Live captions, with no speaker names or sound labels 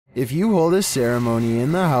If you hold a ceremony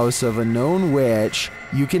in the house of a known witch,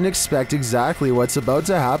 you can expect exactly what's about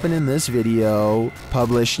to happen in this video.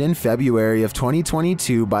 Published in February of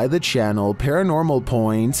 2022 by the channel Paranormal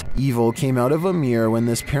Point, evil came out of a mirror when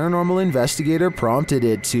this paranormal investigator prompted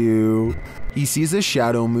it to. He sees a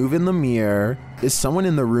shadow move in the mirror. Is someone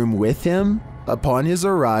in the room with him? Upon his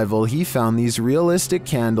arrival, he found these realistic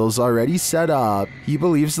candles already set up. He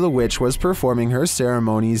believes the witch was performing her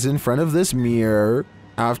ceremonies in front of this mirror.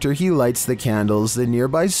 After he lights the candles, the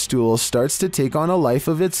nearby stool starts to take on a life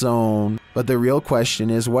of its own. But the real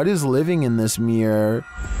question is, what is living in this mirror?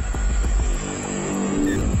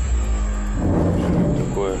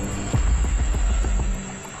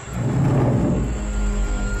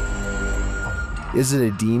 Is it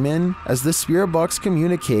a demon? As the spirit box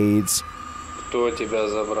communicates, Кто тебя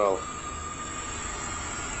забрал?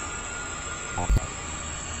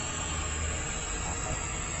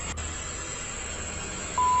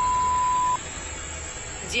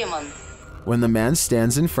 Демон. When the man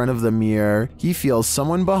stands in front of the mirror, he feels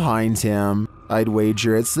someone behind him. I'd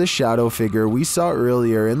wager it's the shadow figure we saw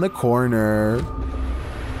earlier in the corner.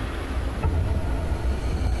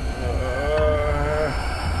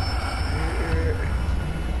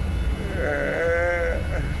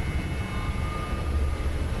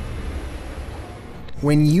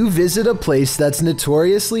 When you visit a place that's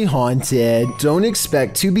notoriously haunted, don't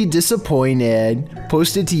expect to be disappointed.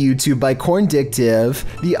 Posted to YouTube by Corndictive,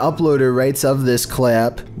 the uploader writes of this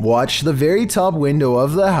clip, "Watch the very top window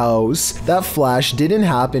of the house. That flash didn't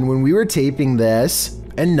happen when we were taping this,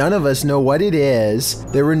 and none of us know what it is.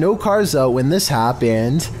 There were no cars out when this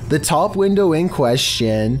happened. The top window in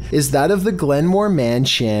question is that of the Glenmore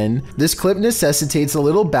Mansion." This clip necessitates a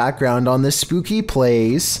little background on this spooky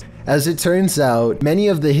place. As it turns out, many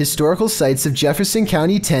of the historical sites of Jefferson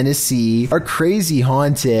County, Tennessee are crazy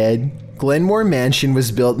haunted. Glenmore Mansion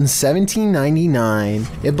was built in 1799.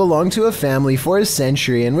 It belonged to a family for a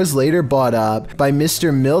century and was later bought up by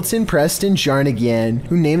Mr. Milton Preston Jarnigan,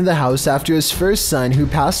 who named the house after his first son who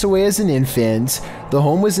passed away as an infant. The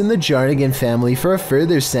home was in the Jarnigan family for a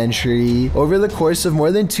further century. Over the course of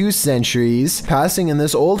more than 2 centuries, passing in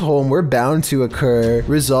this old home were bound to occur,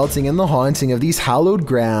 resulting in the haunting of these hallowed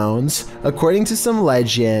grounds. According to some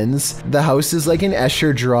legends, the house is like an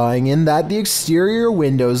Escher drawing in that the exterior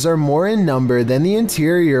windows are more in number than the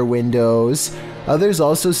interior windows. Others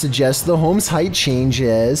also suggest the home's height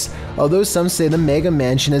changes, although some say the mega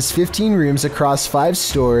mansion has 15 rooms across 5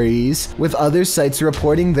 stories, with other sites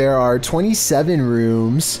reporting there are 27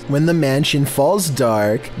 rooms. When the mansion falls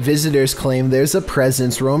dark, visitors claim there's a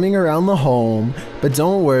presence roaming around the home, but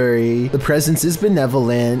don't worry, the presence is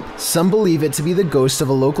benevolent. Some believe it to be the ghost of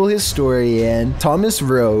a local historian, Thomas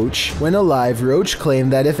Roach. When alive, Roach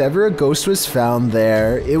claimed that if ever a ghost was found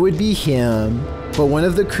there, it would be him. But one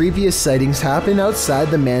of the creepiest sightings happened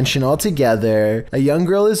outside the mansion altogether. A young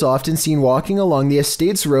girl is often seen walking along the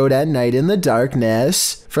estate's road at night in the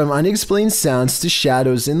darkness. From unexplained sounds to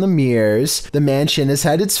shadows in the mirrors, the mansion has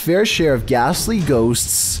had its fair share of ghastly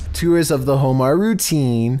ghosts. Tours of the home are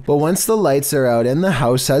routine, but once the lights are out and the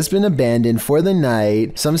house has been abandoned for the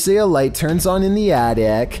night, some say a light turns on in the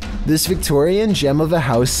attic. This Victorian gem of a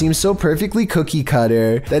house seems so perfectly cookie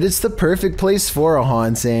cutter that it's the perfect place for a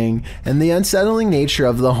haunting, and the unsettling nature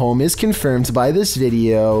of the home is confirmed by this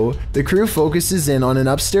video. The crew focuses in on an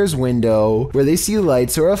upstairs window where they see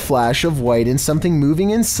lights or a flash of white and something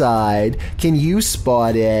moving inside. Can you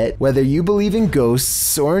spot it? Whether you believe in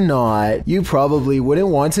ghosts or not, you probably wouldn't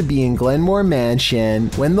want to be in Glenmore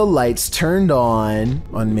Mansion when the lights turned on.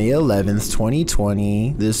 On May 11th,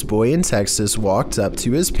 2020, this boy in Texas walked up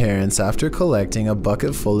to his parents after collecting a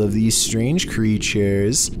bucket full of these strange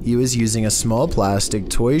creatures. He was using a small plastic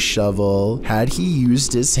toy shovel. Had he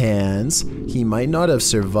used his hands, he might not have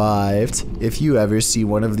survived. If you ever see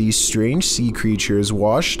one of these strange sea creatures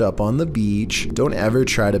washed up on the beach, don't ever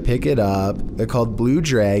try to pick it up. They're called blue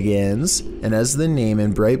dragons, and as the name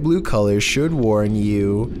in bright blue colors should warn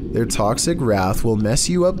you, their toxic wrath will mess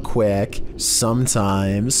you up quick.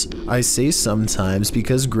 Sometimes. I say sometimes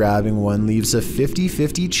because grabbing one leaves a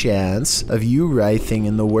 50-50 chance of you writhing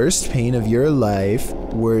in the worst pain of your life,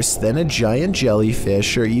 worse than a giant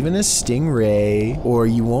jellyfish or even a stingray, or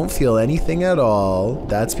you won't feel anything at all.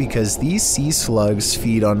 That's because these sea slugs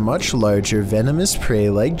feed on much larger venomous prey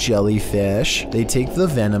like jellyfish. They take the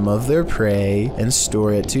venom of their prey and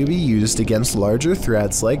store it to be used against larger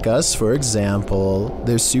threats like us, for example.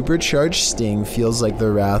 Their supercharged sting feels like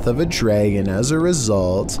the wrath of a dragon as a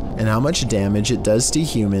result, and how much damage it does to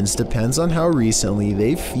humans depends on how recently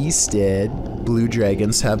they feasted. Blue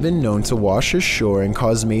dragons have been known to wash ashore and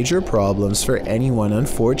cause major problems for anyone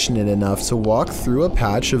unfortunate enough to walk through a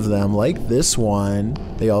patch of them like this one.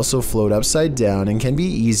 They also float upside down and can be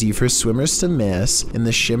easy for swimmers to miss in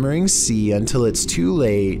the shimmering sea until it's too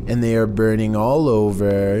late and they are burning all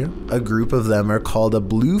over. A group of them are called a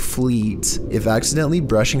blue fleet. If accidentally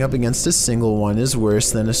brushing up against a single one is worse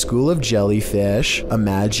than a school of jellyfish,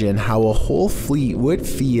 imagine how a whole fleet would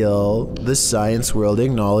feel. The science world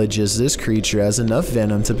acknowledges this creature has enough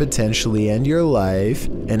venom to potentially end your life,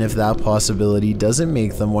 and if that possibility doesn't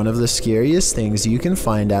make them one of the scariest things you can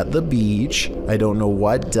find at the beach, I don't know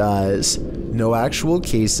what does. No actual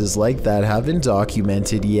cases like that have been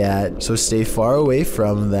documented yet, so stay far away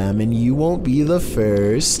from them and you won't be the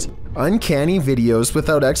first. Uncanny videos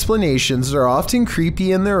without explanations are often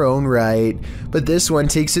creepy in their own right, but this one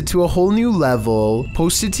takes it to a whole new level.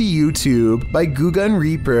 Posted to YouTube by Gugun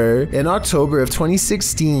Reaper in October of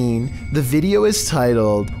 2016, the video is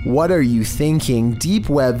titled, "What Are You Thinking? Deep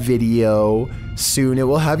Web Video." Soon it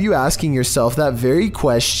will have you asking yourself that very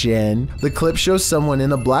question. The clip shows someone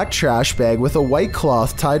in a black trash bag with a white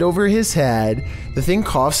cloth tied over his head. The thing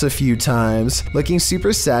coughs a few times, looking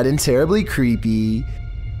super sad and terribly creepy.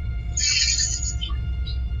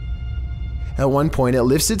 At one point it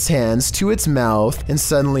lifts its hands to its mouth and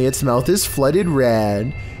suddenly its mouth is flooded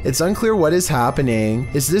red. It's unclear what is happening.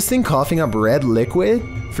 Is this thing coughing up red liquid?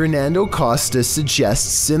 Fernando Costa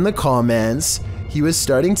suggests in the comments, he was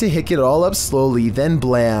starting to hick it all up slowly, then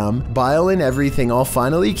blam, bile and everything all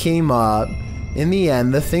finally came up. In the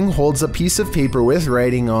end, the thing holds a piece of paper with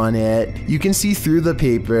writing on it. You can see through the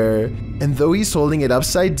paper, and though he's holding it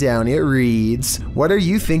upside down, it reads, "What are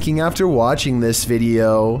you thinking after watching this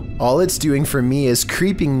video? All it's doing for me is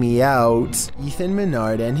creeping me out." Ethan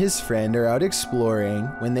Menard and his friend are out exploring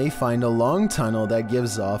when they find a long tunnel that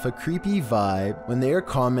gives off a creepy vibe. When they are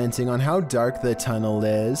commenting on how dark the tunnel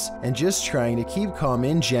is, and just trying to keep calm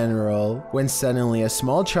in general, when suddenly a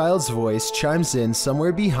small child's voice chimes in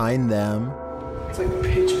somewhere behind them. It's like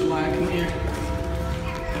pitch black in here.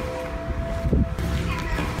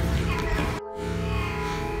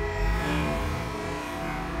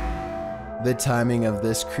 The timing of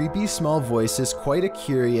this creepy small voice is quite a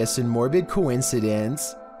curious and morbid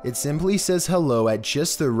coincidence. It simply says hello at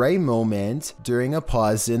just the right moment during a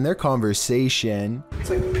pause in their conversation. It's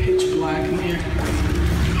like pitch black in here.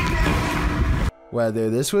 Whether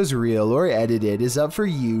this was real or edited is up for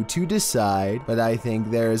you to decide, but I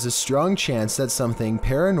think there is a strong chance that something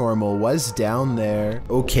paranormal was down there.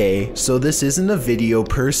 Okay, so this isn't a video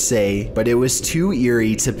per se, but it was too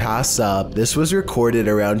eerie to pass up. This was recorded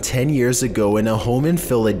around 10 years ago in a home in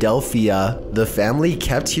Philadelphia. The family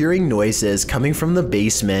kept hearing noises coming from the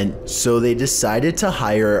basement, so they decided to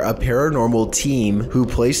hire a paranormal team who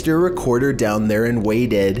placed a recorder down there and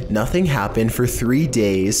waited. Nothing happened for 3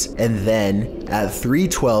 days, and then at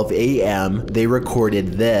 3:12 a.m., they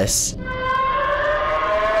recorded this.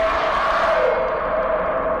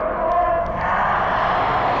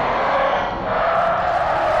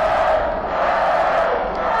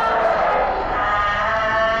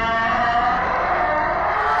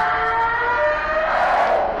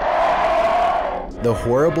 The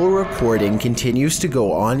horrible recording continues to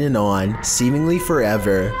go on and on, seemingly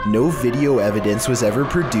forever. No video evidence was ever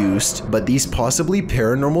produced, but these possibly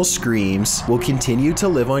paranormal screams will continue to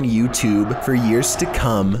live on YouTube for years to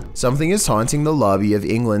come. Something is haunting the lobby of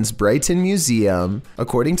England's Brighton Museum,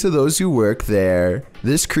 according to those who work there.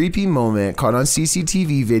 This creepy moment caught on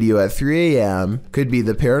CCTV video at 3 a.m. could be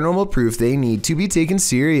the paranormal proof they need to be taken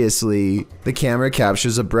seriously. The camera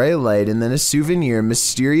captures a bright light and then a souvenir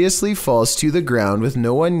mysteriously falls to the ground with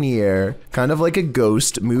no one near. Kind of like a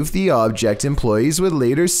ghost moved the object, employees would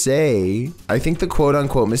later say. I think the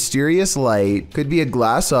quote-unquote mysterious light could be a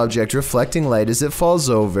glass object reflecting light as it falls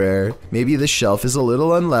over. Maybe the shelf is a little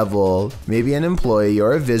unlevel. Maybe an employee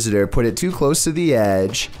or a visitor put it too close to the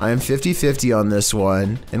edge. I am 50-50 on this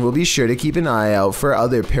one, and we'll be sure to keep an eye out for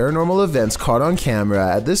other paranormal events caught on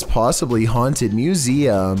camera at this possibly haunted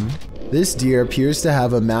museum. This deer appears to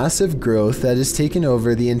have a massive growth that has taken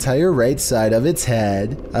over the entire right side of its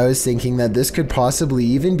head. I was thinking that this could possibly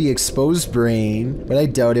even be exposed brain, but I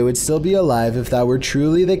doubt it would still be alive if that were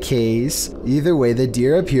truly the case. Either way, the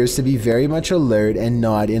deer appears to be very much alert and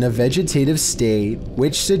not in a vegetative state,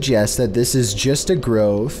 which suggests that this is just a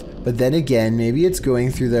growth. But then again, maybe it's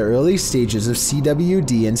going through the early stages of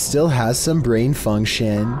CWD and still has some brain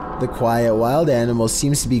function. The quiet wild animal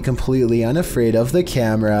seems to be completely unafraid of the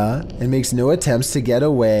camera and makes no attempts to get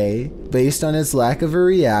away. Based on its lack of a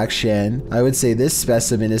reaction, I would say this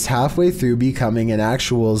specimen is halfway through becoming an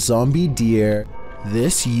actual zombie deer.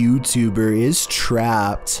 This YouTuber is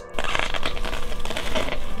trapped.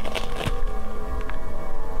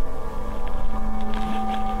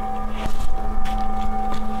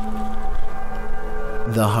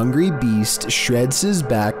 The hungry beast shreds his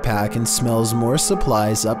backpack and smells more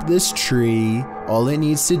supplies up this tree. All it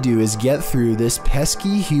needs to do is get through this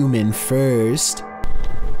pesky human first.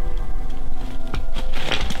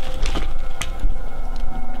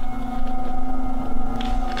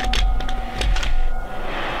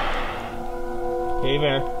 Hey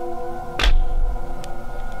there.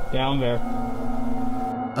 Down there.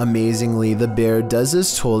 Amazingly, the bear does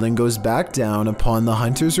as told and goes back down upon the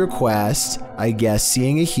hunter's request. I guess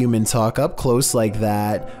seeing a human talk up close like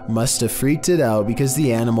that must have freaked it out because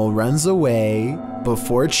the animal runs away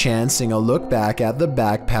before chancing a look back at the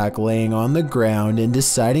backpack laying on the ground and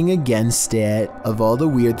deciding against it. Of all the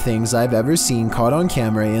weird things I've ever seen caught on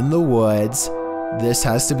camera in the woods, this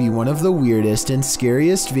has to be one of the weirdest and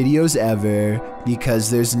scariest videos ever because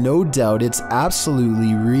there's no doubt it's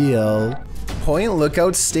absolutely real. Point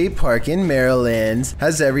Lookout State Park in Maryland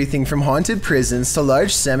has everything from haunted prisons to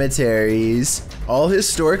large cemeteries, all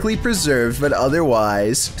historically preserved but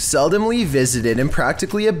otherwise seldomly visited and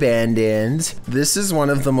practically abandoned. This is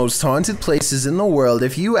one of the most haunted places in the world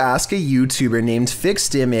if you ask a YouTuber named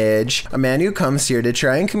Fixed Image, a man who comes here to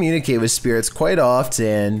try and communicate with spirits quite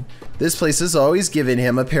often. This place has always given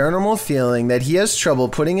him a paranormal feeling that he has trouble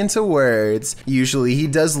putting into words. Usually he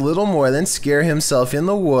does little more than scare himself in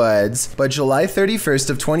the woods, but July 31st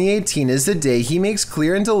of 2018 is the day he makes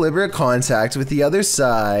clear and deliberate contact with the other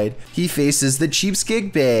side. He faces the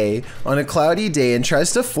Cheapskate Bay on a cloudy day and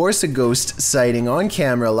tries to force a ghost sighting on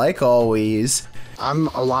camera like always. I'm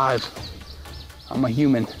alive. I'm a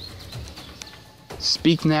human.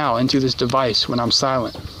 Speak now into this device when I'm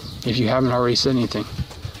silent, if you haven't already said anything.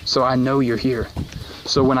 So I know you're here.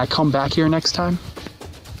 So when I come back here next time,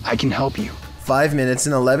 I can help you. 5 minutes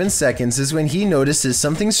and 11 seconds is when he notices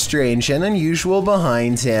something strange and unusual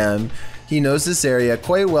behind him. He knows this area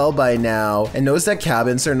quite well by now and knows that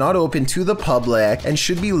cabins are not open to the public and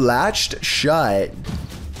should be latched shut.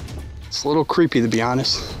 It's a little creepy, to be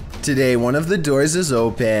honest. Today, one of the doors is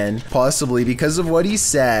open, possibly because of what he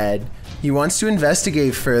said. He wants to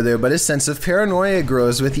investigate further, but a sense of paranoia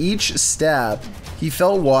grows with each step. He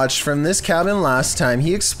felt watched from this cabin last time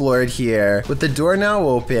he explored here. With the door now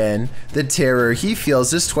open, the terror he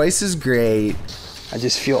feels is twice as great. I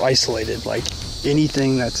just feel isolated, like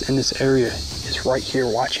anything that's in this area is right here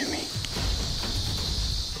watching me.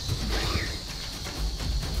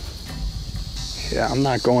 Yeah, I'm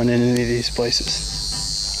not going in any of these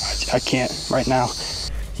places. I can't right now.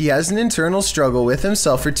 He has an internal struggle with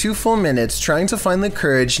himself for 2 full minutes trying to find the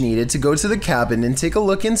courage needed to go to the cabin and take a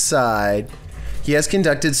look inside. He has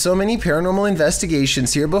conducted so many paranormal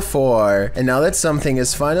investigations here before, and now that something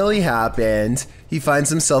has finally happened, he finds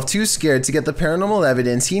himself too scared to get the paranormal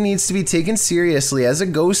evidence he needs to be taken seriously as a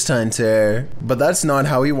ghost hunter. But that's not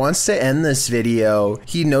how he wants to end this video.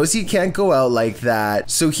 He knows he can't go out like that,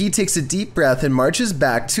 so he takes a deep breath and marches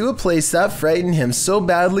back to a place that frightened him so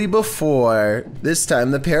badly before. This time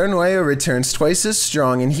the paranoia returns twice as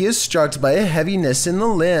strong and he is struck by a heaviness in the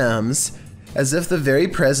limbs, as if the very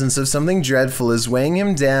presence of something dreadful is weighing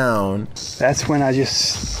him down. That's when I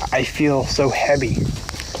feel so heavy.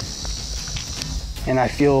 And I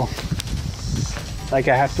feel like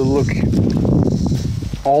I have to look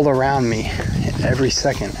all around me every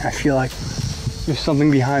second. I feel like there's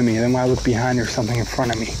something behind me, and then when I look behind, there's something in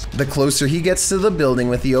front of me. The closer he gets to the building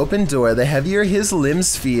with the open door, the heavier his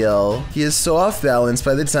limbs feel. He is so off balance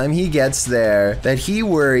by the time he gets there that he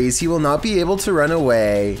worries he will not be able to run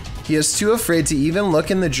away. He is too afraid to even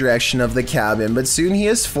look in the direction of the cabin, but soon he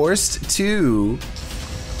is forced to.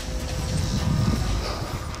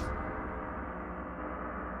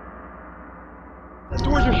 The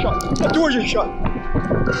doors are shut. The doors are shut.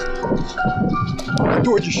 The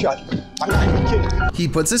doors are shut. I'm not even kidding. He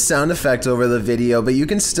puts a sound effect over the video, but you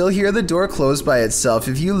can still hear the door close by itself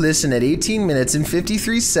if you listen at 18 minutes and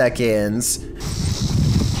 53 seconds.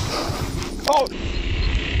 Oh!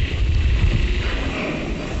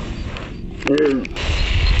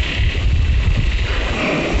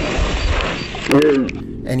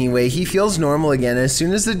 Anyway, he feels normal again as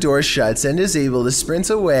soon as the door shuts and is able to sprint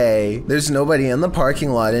away. There's nobody in the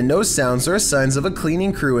parking lot and no sounds or signs of a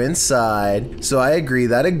cleaning crew inside, so I agree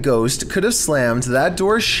that a ghost could have slammed that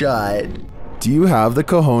door shut. Do you have the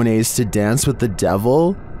cojones to dance with the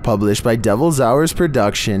devil? Published by Devil's Hours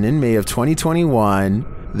Production in May of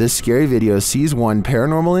 2021, this scary video sees one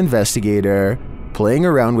paranormal investigator playing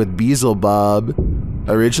around with Beelzebub.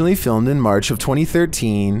 Originally filmed in March of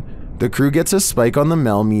 2013, the crew gets a spike on the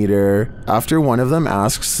Mel meter after one of them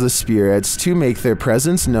asks the spirits to make their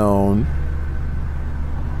presence known.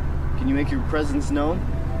 Can you make your presence known?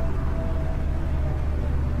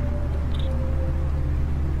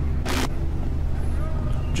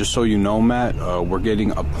 just so you know, Matt, we're getting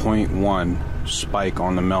a 0.1 spike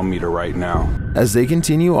on the Mel meter right now. As they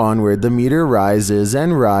continue onward, the meter rises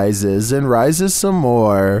and rises and rises some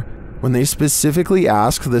more. When they specifically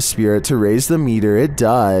ask the spirit to raise the meter, it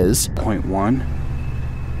does. 0.1,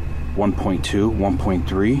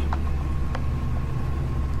 1.2,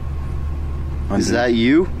 1.3. Is that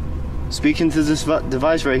you? Speaking to this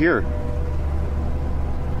device right here.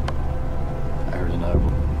 I heard another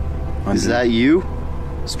one. Is that you?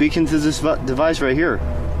 Speaking to this device right here.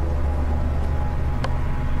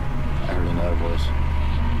 I heard another voice.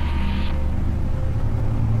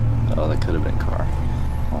 Oh, that could have been car.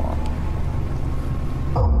 Hold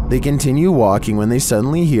on. They continue walking when they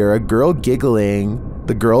suddenly hear a girl giggling.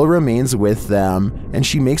 The girl remains with them, and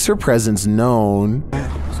she makes her presence known.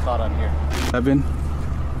 Who's caught on here?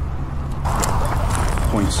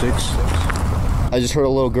 7.6. I just heard a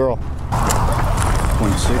little girl.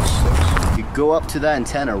 0.6. You go up to that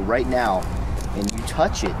antenna right now and you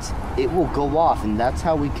touch it, it will go off, and that's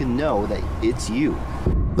how we can know that it's you.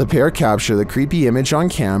 The pair capture the creepy image on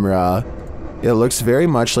camera. It looks very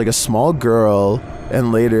much like a small girl,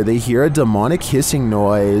 and later they hear a demonic hissing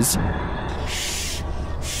noise.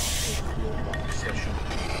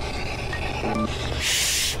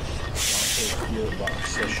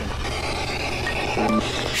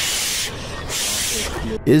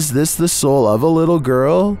 Is this the soul of a little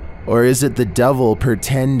girl, or is it the devil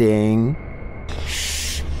pretending?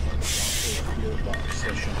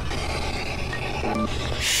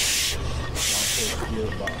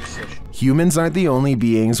 Humans aren't the only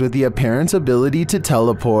beings with the apparent ability to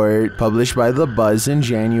teleport. Published by The Buzz in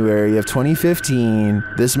January of 2015,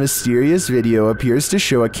 this mysterious video appears to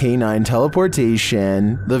show a canine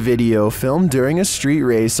teleportation. The video, filmed during a street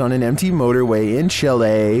race on an empty motorway in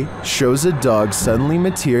Chile, shows a dog suddenly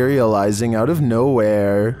materializing out of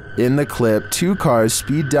nowhere. In the clip, two cars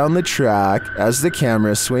speed down the track. As the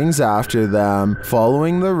camera swings after them,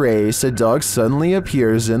 following the race, a dog suddenly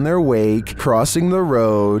appears in their wake, crossing the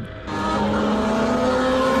road.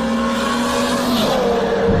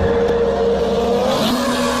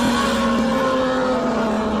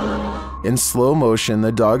 In slow motion,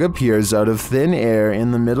 the dog appears out of thin air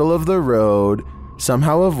in the middle of the road,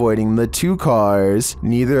 somehow avoiding the two cars,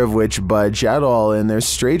 neither of which budge at all in their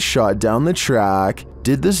straight shot down the track.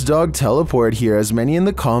 Did this dog teleport here, as many in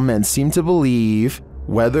the comments seem to believe?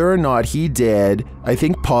 Whether or not he did, I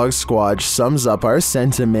think Pog Squatch sums up our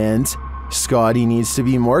sentiment. Scotty needs to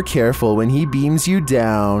be more careful when he beams you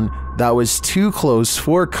down. That was too close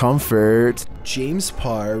for comfort. James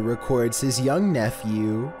Parr records his young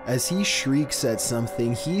nephew as he shrieks at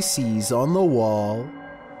something he sees on the wall.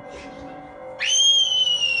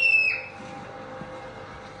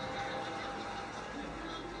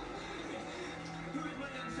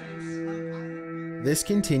 This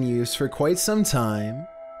continues for quite some time.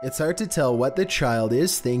 It's hard to tell what the child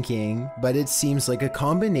is thinking, but it seems like a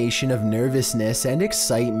combination of nervousness and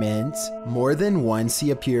excitement. More than once he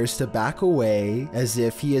appears to back away, as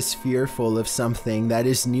if he is fearful of something that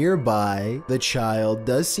is nearby. The child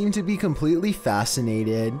does seem to be completely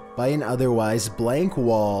fascinated by an otherwise blank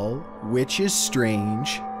wall, which is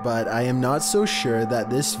strange, but I am not so sure that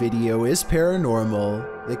this video is paranormal.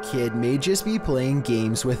 The kid may just be playing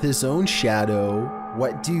games with his own shadow.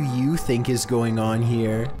 What do you think is going on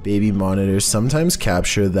here? Baby monitors sometimes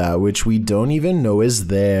capture that which we don't even know is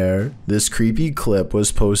there. This creepy clip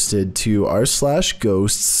was posted to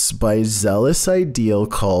r/ghosts by Zealous Ideal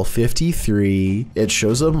Call 53. It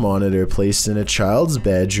shows a monitor placed in a child's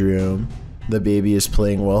bedroom. The baby is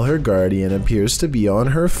playing while her guardian appears to be on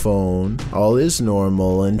her phone. All is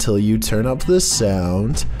normal until you turn up the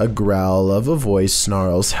sound. A growl of a voice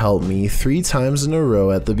snarls "help me" 3 times in a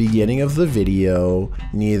row at the beginning of the video.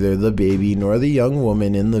 Neither the baby nor the young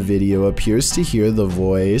woman in the video appears to hear the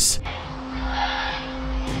voice.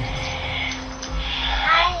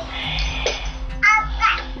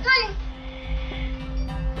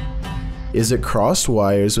 Is it crossed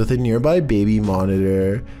wires with a nearby baby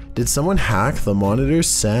monitor? Did someone hack the monitor's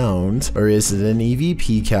sound? Or is it an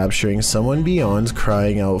EVP capturing someone beyond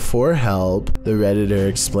crying out for help? The Redditor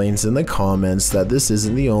explains in the comments that this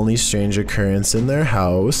isn't the only strange occurrence in their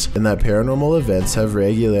house, and that paranormal events have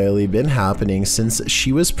regularly been happening since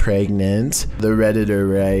she was pregnant. The Redditor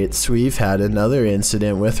writes, "We've had another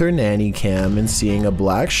incident with her nanny cam and seeing a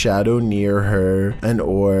black shadow near her, an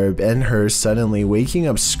orb, and her suddenly waking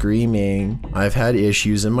up screaming. I've had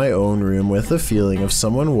issues in my own room with the feeling of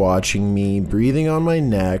someone watching me, breathing on my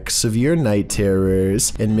neck, severe night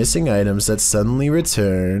terrors, and missing items that suddenly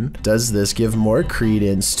return. Does this give more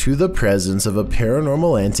credence to the presence of a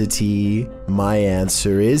paranormal entity? My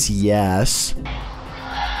answer is yes."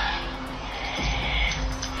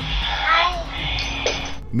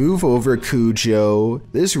 Move over, Cujo.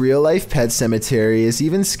 This real-life pet cemetery is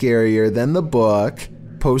even scarier than the book.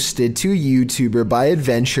 Posted to YouTuber by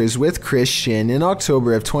Adventures with Christian in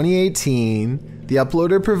October of 2018. The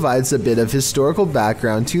uploader provides a bit of historical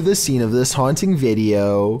background to the scene of this haunting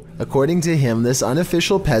video. According to him, this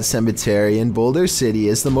unofficial pet cemetery in Boulder City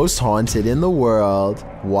is the most haunted in the world.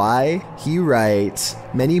 Why? He writes,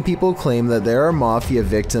 many people claim that there are mafia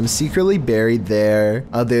victims secretly buried there,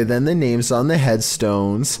 other than the names on the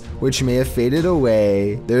headstones, which may have faded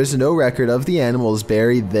away. There is no record of the animals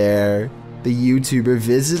buried there. The YouTuber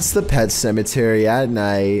visits the pet cemetery at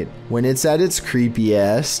night, when it's at its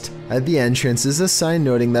creepiest. At the entrance is a sign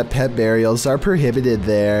noting that pet burials are prohibited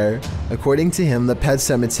there. According to him, the pet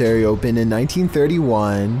cemetery opened in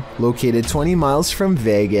 1931, located 20 miles from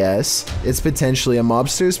Vegas. It's potentially a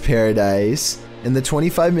mobster's paradise. In the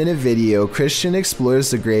 25-minute video, Christian explores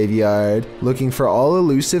the graveyard, looking for all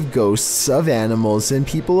elusive ghosts of animals and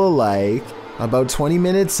people alike. About 20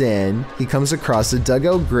 minutes in, he comes across a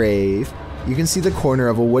dugout grave. You can see the corner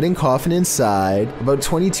of a wooden coffin inside. About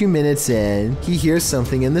 22 minutes in, he hears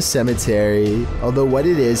something in the cemetery, although what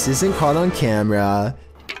it is isn't caught on camera.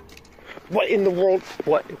 What in the world?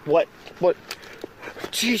 What?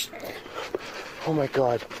 Jeez. Oh my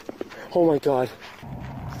god. Oh my god.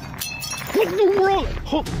 What in the world?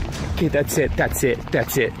 Oh. Okay, that's it.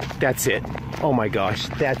 Oh my gosh,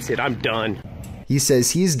 that's it. I'm done. He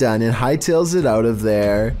says he's done and hightails it out of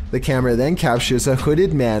there. The camera then captures a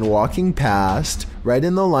hooded man walking past, right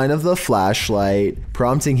in the line of the flashlight,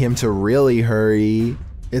 prompting him to really hurry.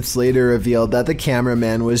 It's later revealed that the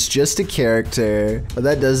cameraman was just a character, but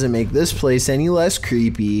that doesn't make this place any less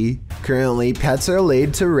creepy. Currently, pets are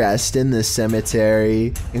laid to rest in this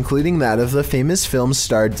cemetery, including that of the famous film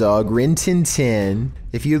star dog Rin Tin Tin.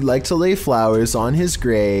 If you'd like to lay flowers on his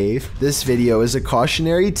grave, this video is a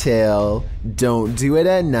cautionary tale. Don't do it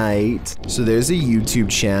at night. So there's a YouTube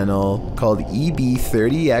channel called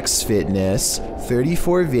EB30X Fitness,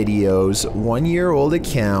 34 videos, 1-year-old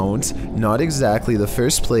account. Not exactly the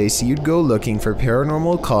first place you'd go looking for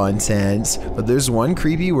paranormal content, but there's one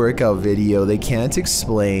creepy workout video they can't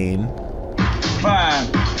explain.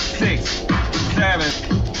 5, 6,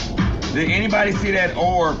 7. Did anybody see that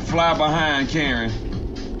orb fly behind Karen?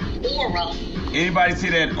 Aura. Anybody see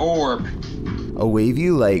that orb? A wavy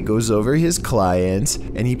light goes over his client,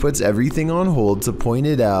 and he puts everything on hold to point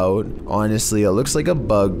it out. Honestly, it looks like a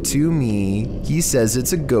bug to me. He says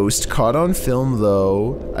it's a ghost caught on film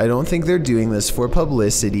though. I don't think they're doing this for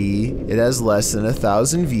publicity. It has less than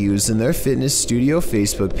 1,000 views, and their fitness studio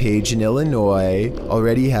Facebook page in Illinois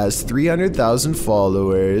already has 300,000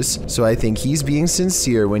 followers, so I think he's being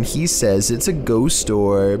sincere when he says it's a ghost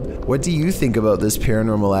orb. What do you think about this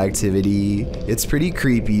paranormal activity? It's pretty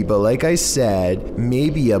creepy, but like I said,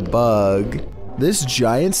 maybe a bug. This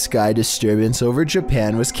giant sky disturbance over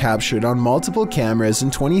Japan was captured on multiple cameras in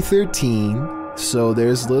 2013, so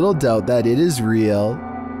there's little doubt that it is real.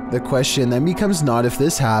 The question then becomes not if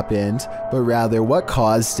this happened, but rather what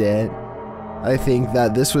caused it. I think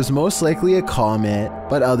that this was most likely a comet,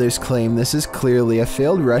 but others claim this is clearly a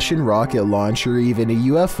failed Russian rocket launch or even a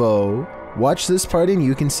UFO. Watch this part and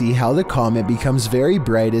you can see how the comet becomes very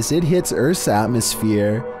bright as it hits Earth's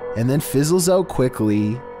atmosphere, and then fizzles out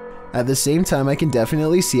quickly. At the same time, I can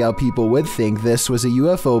definitely see how people would think this was a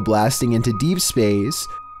UFO blasting into deep space,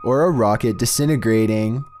 or a rocket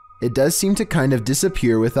disintegrating. It does seem to kind of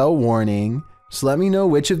disappear without warning, so let me know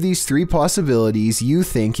which of these 3 possibilities you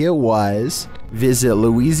think it was. Visit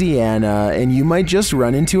Louisiana and you might just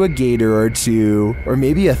run into a gator or 2, or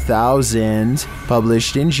maybe 1,000.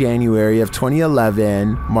 Published in January of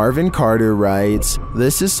 2011, Marvin Carter writes,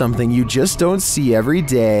 "This is something you just don't see every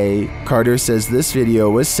day." Carter says this video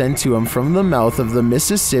was sent to him from the mouth of the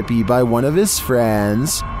Mississippi by one of his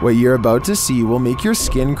friends. What you're about to see will make your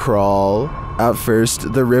skin crawl. At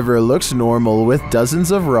first, the river looks normal with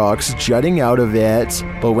dozens of rocks jutting out of it,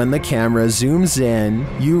 but when the camera zooms in,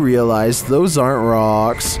 you realize those aren't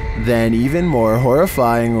rocks. Then, even more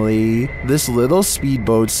horrifyingly, this little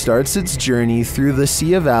speedboat starts its journey through the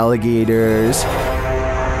sea of alligators.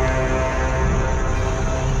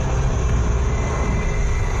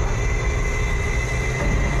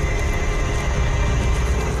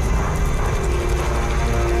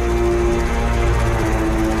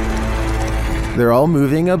 They're all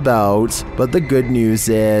moving about, but the good news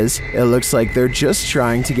is, it looks like they're just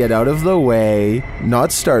trying to get out of the way,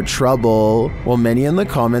 not start trouble. While many in the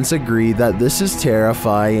comments agree that this is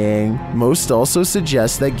terrifying, most also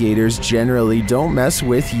suggest that gators generally don't mess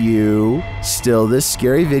with you. Still, this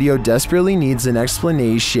scary video desperately needs an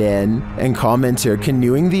explanation, and commenter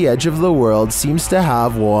Canoeing the Edge of the World seems to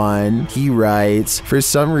have one. He writes, for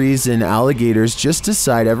some reason alligators just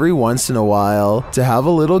decide every once in a while to have a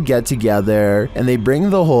little get together, and they bring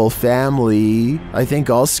the whole family. I think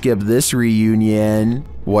I'll skip this reunion.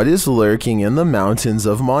 What is lurking in the mountains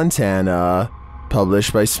of Montana?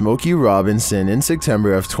 Published by Smokey Robinson in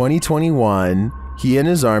September of 2021. He and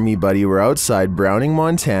his army buddy were outside Browning,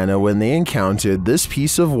 Montana when they encountered this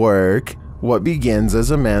piece of work. What begins as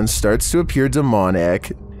a man starts to appear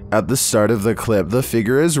demonic. At the start of the clip, the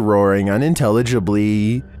figure is roaring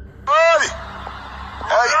unintelligibly. Buddy!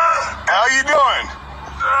 How you doing?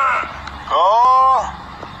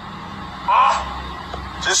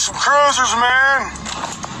 Just some cruisers,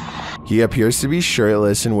 man. He appears to be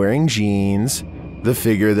shirtless and wearing jeans. The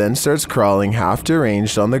figure then starts crawling half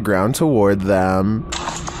deranged on the ground toward them.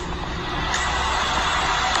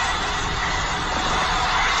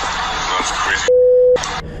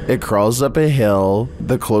 It crawls up a hill.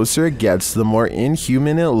 The closer it gets, the more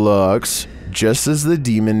inhuman it looks. Just as the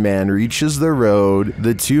demon man reaches the road,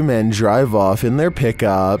 the two men drive off in their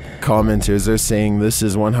pickup. Commenters are saying this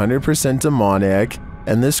is 100% demonic,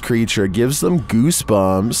 and this creature gives them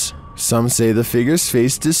goosebumps. Some say the figure's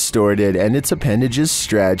face distorted and its appendages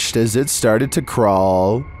stretched as it started to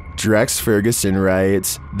crawl. Drex Ferguson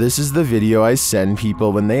writes, this is the video I send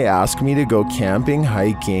people when they ask me to go camping,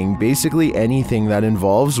 hiking, basically anything that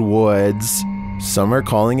involves woods. Some are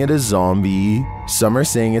calling it a zombie. Some are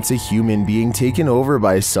saying it's a human being taken over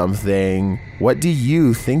by something. What do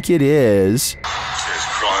you think it is? It's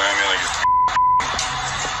crawling at me like it's...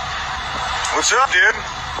 What's up, dude?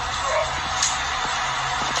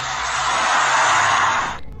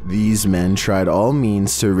 These men tried all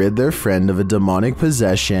means to rid their friend of a demonic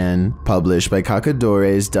possession. Published by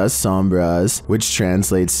Cacadores das Sombras, which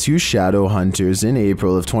translates to Shadow Hunters in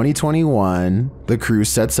April of 2021. The crew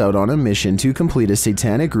sets out on a mission to complete a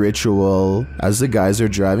satanic ritual. As the guys are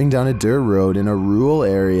driving down a dirt road in a rural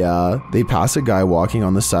area, they pass a guy walking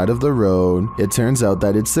on the side of the road. It turns out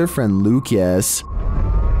that it's their friend Lucas.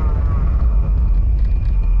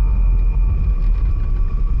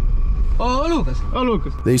 Oh,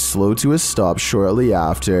 Lucas. They slow to a stop shortly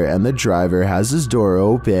after, and the driver has his door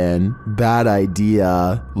open. Bad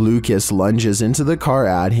idea. Lucas lunges into the car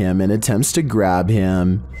at him and attempts to grab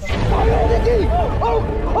him.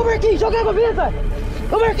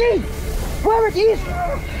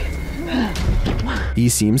 He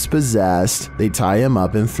seems possessed. They tie him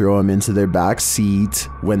up and throw him into their back seat.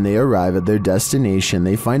 When they arrive at their destination,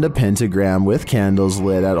 they find a pentagram with candles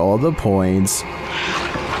lit at all the points.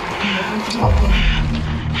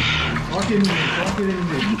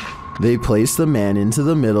 They place the man into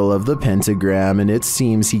the middle of the pentagram, and it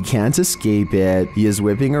seems he can't escape it. He is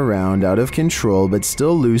whipping around out of control but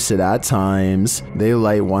still lucid at times. They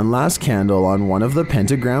light one last candle on one of the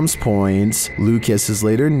pentagram's points. Lucas is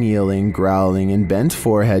later kneeling, growling, and bent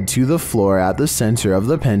forehead to the floor at the center of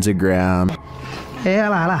the pentagram. Olha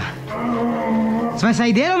lá. Você vai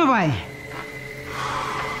sair dele ou não vai?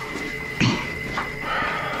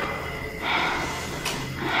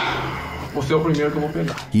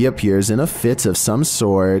 He appears in a fit of some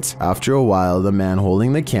sort. After a while, the man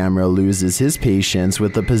holding the camera loses his patience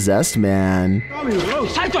with the possessed man.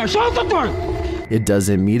 It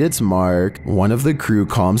doesn't meet its mark. One of the crew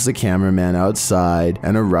calms the cameraman outside,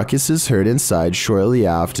 and a ruckus is heard inside shortly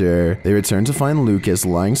after. They return to find Lucas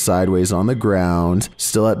lying sideways on the ground,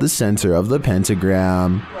 still at the center of the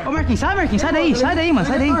pentagram. Ô Marquinhos, sai daí, mano,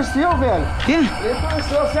 sai daí. Ele torceu, velho. Quê? Ele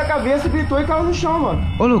torceu assim a cabeça, gritou e caiu no chão, mano.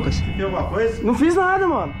 Ô Lucas. Tem alguma coisa? Não fiz nada,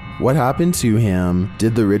 mano. What happened to him?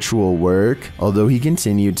 Did the ritual work? Although he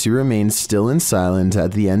continued to remain still and silent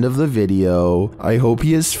at the end of the video, I hope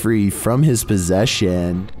he is free from his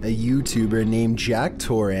possession. A YouTuber named Jack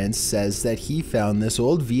Torrance says that he found this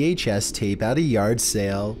old VHS tape at a yard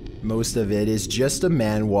sale. Most of it is just a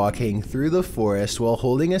man walking through the forest while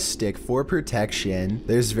holding a stick for protection.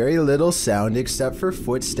 There's very little sound except for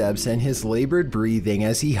footsteps and his labored breathing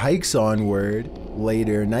as he hikes onward.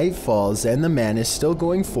 Later, night falls and the man is still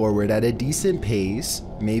going forward at a decent pace,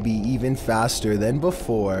 maybe even faster than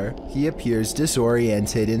before. He appears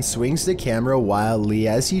disoriented and swings the camera wildly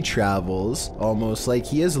as he travels, almost like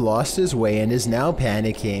he has lost his way and is now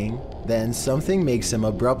panicking. Then something makes him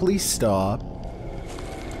abruptly stop.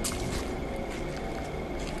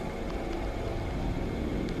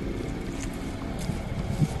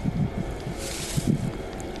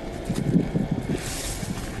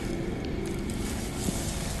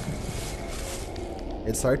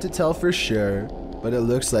 It's hard to tell for sure, but it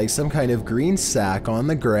looks like some kind of green sack on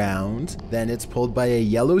the ground. Then it's pulled by a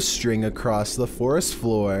yellow string across the forest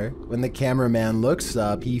floor. When the cameraman looks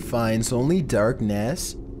up, he finds only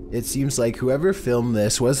darkness. It seems like whoever filmed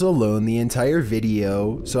this was alone the entire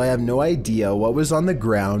video, so I have no idea what was on the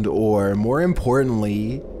ground or, more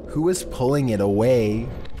importantly, who was pulling it away.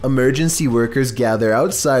 Emergency workers gather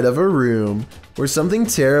outside of a room where something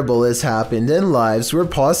terrible has happened and lives were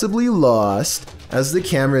possibly lost. As the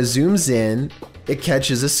camera zooms in, it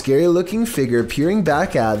catches a scary looking figure peering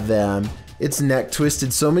back at them. Its neck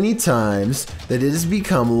twisted so many times that it has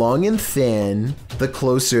become long and thin. The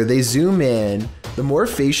closer they zoom in, the more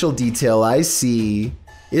facial detail I see.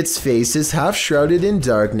 Its face is half shrouded in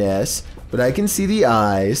darkness, but I can see the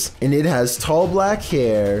eyes, and it has tall black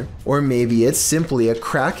hair, or maybe it's simply a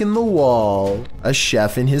crack in the wall. A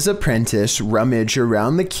chef and his apprentice rummage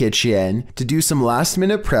around the kitchen to do some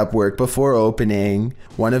last-minute prep work before opening.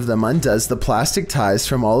 One of them undoes the plastic ties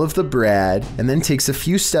from all of the bread, and then takes a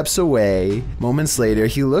few steps away. Moments later,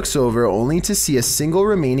 he looks over only to see a single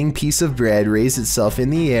remaining piece of bread raise itself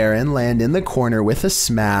in the air and land in the corner with a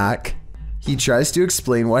smack. He tries to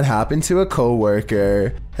explain what happened to a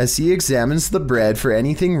co-worker as he examines the bread for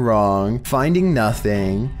anything wrong, finding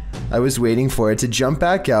nothing. I was waiting for it to jump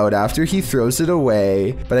back out after he throws it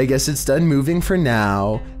away, but I guess it's done moving for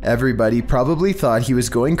now. Everybody probably thought he was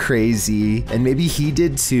going crazy, and maybe he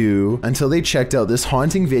did too, until they checked out this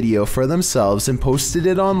haunting video for themselves and posted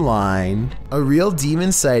it online. A real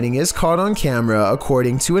demon sighting is caught on camera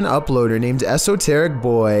according to an uploader named Esoteric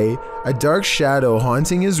Boy, a dark shadow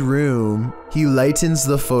haunting his room. He lightens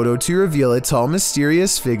the photo to reveal a tall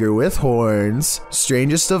mysterious figure with horns.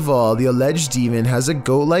 Strangest of all, the alleged demon has a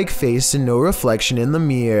goat-like face and no reflection in the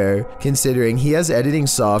mirror. Considering he has editing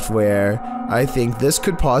software, I think this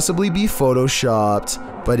could possibly be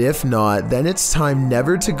photoshopped, but if not, then it's time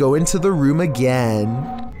never to go into the room again.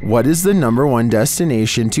 What is the #1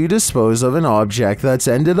 destination to dispose of an object that's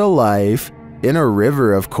ended a life? In a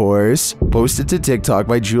river, of course. Posted to TikTok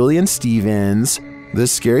by Julian Stevens.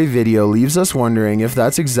 This scary video leaves us wondering if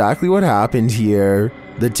that's exactly what happened here.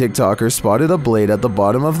 The TikToker spotted a blade at the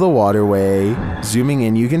bottom of the waterway. Zooming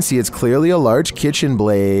in, you can see it's clearly a large kitchen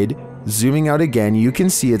blade. Zooming out again, you can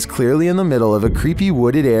see it's clearly in the middle of a creepy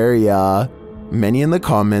wooded area. Many in the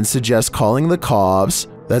comments suggest calling the cops.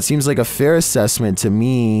 That seems like a fair assessment to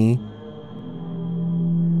me.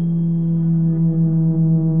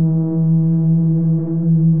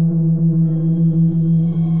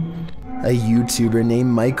 A YouTuber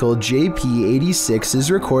named Michael JP86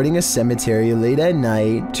 is recording a cemetery late at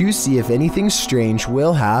night to see if anything strange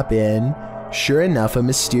will happen. Sure enough, a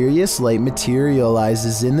mysterious light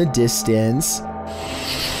materializes in the distance.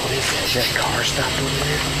 What is that? Is that car stopped over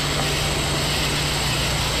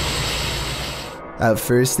there? At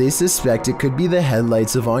first, they suspect it could be the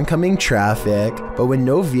headlights of oncoming traffic, but when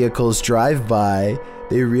no vehicles drive by,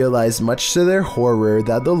 they realize much to their horror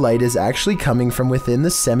that the light is actually coming from within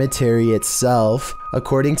the cemetery itself.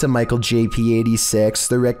 According to Michael JP86,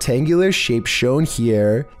 the rectangular shape shown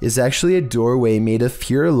here is actually a doorway made of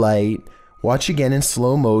pure light. Watch again in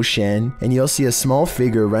slow motion, and you'll see a small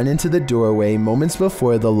figure run into the doorway moments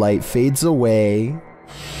before the light fades away.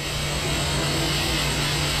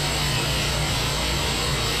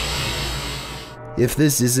 If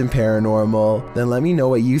this isn't paranormal, then let me know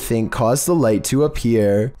what you think caused the light to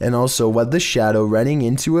appear, and also what the shadow running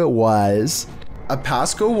into it was. A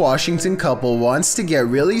Pasco, Washington couple wants to get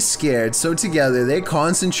really scared, so together they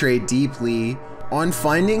concentrate deeply on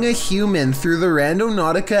finding a human through the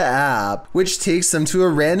Randonautica app, which takes them to a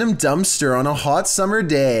random dumpster on a hot summer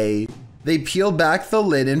day. They peel back the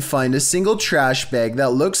lid and find a single trash bag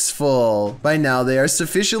that looks full. By now, they are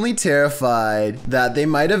sufficiently terrified that they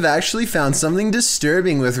might have actually found something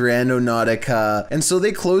disturbing with Randonautica, and so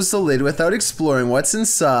they close the lid without exploring what's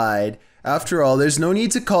inside. After all, there's no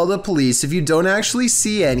need to call the police if you don't actually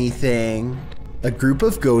see anything. A group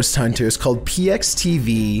of ghost hunters called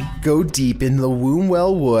PXTV go deep in the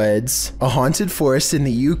Wombwell Woods, a haunted forest in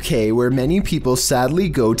the UK where many people sadly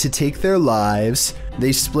go to take their lives.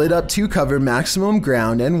 They split up to cover maximum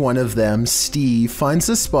ground, and one of them, Steve, finds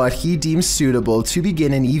a spot he deems suitable to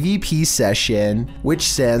begin an EVP session,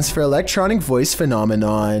 which stands for Electronic Voice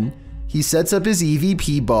Phenomenon. He sets up his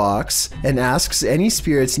EVP box and asks any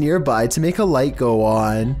spirits nearby to make a light go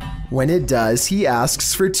on. When it does, he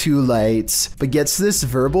asks for 2 lights, but gets this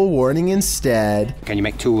verbal warning instead. Can you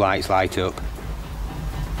make 2 lights light up?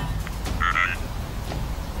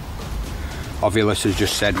 Ovilus has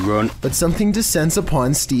just said run. But something descends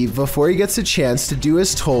upon Steve before he gets a chance to do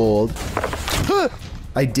as told.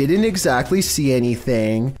 I didn't exactly see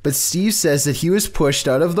anything, but Steve says that he was pushed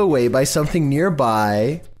out of the way by something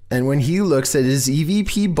nearby. And when he looks at his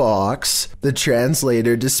EVP box, the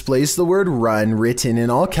translator displays the word run written in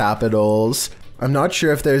all capitals. I'm not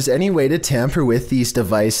sure if there's any way to tamper with these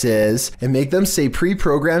devices and make them say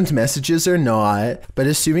pre-programmed messages or not, but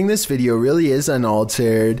assuming this video really is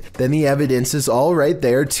unaltered, then the evidence is all right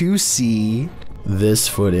there to see. This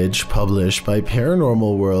footage, published by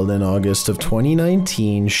Paranormal World in August of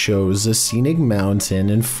 2019, shows a scenic mountain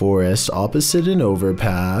and forest opposite an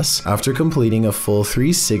overpass. After completing a full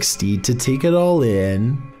 360 to take it all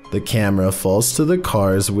in, the camera falls to the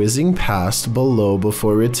cars whizzing past below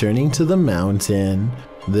before returning to the mountain.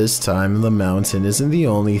 This time, the mountain isn't the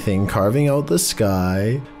only thing carving out the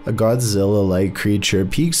sky. A Godzilla-like creature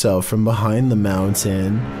peeks out from behind the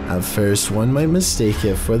mountain. At first, one might mistake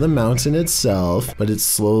it for the mountain itself, but it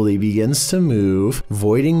slowly begins to move,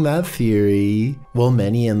 voiding that theory. While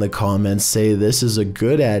many in the comments say this is a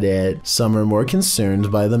good edit, some are more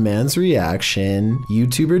concerned by the man's reaction.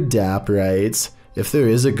 YouTuber Dap writes, "If there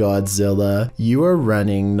is a Godzilla, you are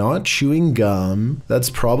running, not chewing gum." That's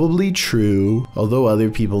probably true, although other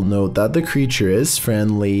people note that the creature is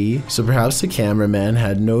friendly, so perhaps the cameraman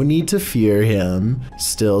had no need to fear him.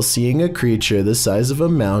 Still, seeing a creature the size of a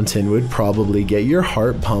mountain would probably get your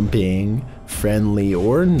heart pumping, friendly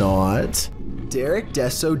or not. Derek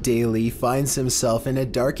Desso Daily finds himself in a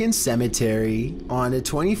darkened cemetery on a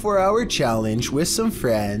 24-hour challenge with some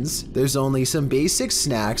friends. There's only some basic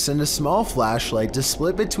snacks and a small flashlight to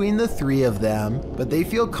split between the three of them, but they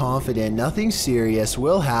feel confident nothing serious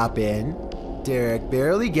will happen. Derek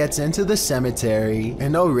barely gets into the cemetery,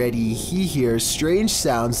 and already he hears strange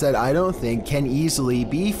sounds that I don't think can easily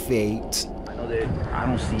be faked. I know that I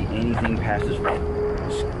don't see anything past this road.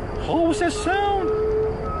 Oh, what's that sound?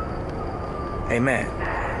 Hey man,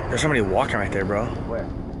 there's somebody walking right there, bro. Where?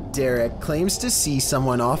 Derek claims to see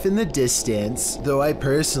someone off in the distance, though I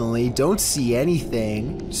personally don't see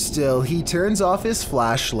anything. Still, he turns off his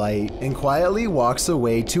flashlight and quietly walks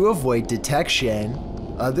away to avoid detection.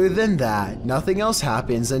 Other than that, nothing else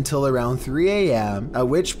happens until around 3 a.m., at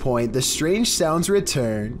which point the strange sounds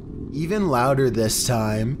return, even louder this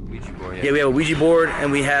time. Yeah, we have a Ouija board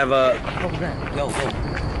and we have a...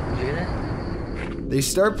 They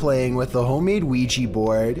start playing with the homemade Ouija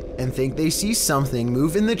board and think they see something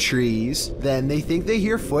move in the trees. Then they think they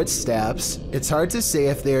hear footsteps. It's hard to say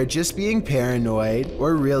if they are just being paranoid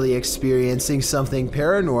or really experiencing something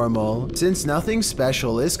paranormal, since nothing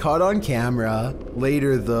special is caught on camera.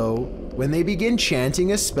 Later though, when they begin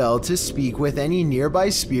chanting a spell to speak with any nearby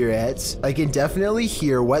spirits, I can definitely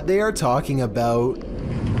hear what they are talking about.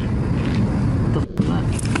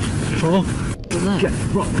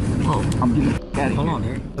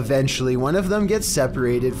 Eventually, one of them gets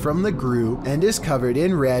separated from the group and is covered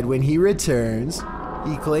in red when he returns.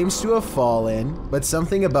 He claims to have fallen, but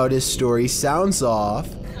something about his story sounds off.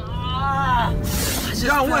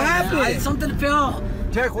 John, what happened? Something fell.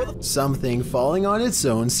 Derek, Something falling on its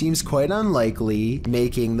own seems quite unlikely,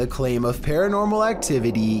 making the claim of paranormal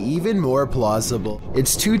activity even more plausible.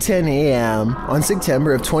 It's 2:10 a.m. on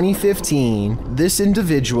September of 2015. This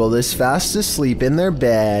individual is fast asleep in their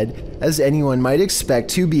bed, as anyone might expect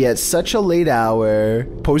to be at such a late hour.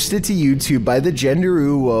 Posted to YouTube by the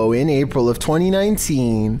Genderuwo in April of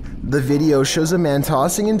 2019, the video shows a man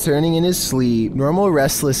tossing and turning in his sleep, normal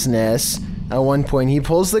restlessness. At one point, he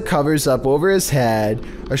pulls the covers up over his head.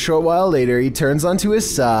 A short while later, he turns onto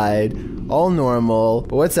his side. All normal,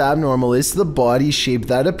 but what's abnormal is the body shape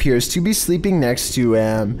that appears to be sleeping next to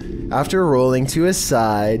him. After rolling to his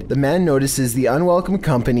side, the man notices the unwelcome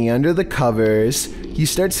company under the covers. He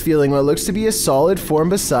starts feeling what looks to be a solid form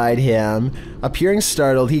beside him. Appearing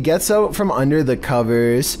startled, he gets out from under the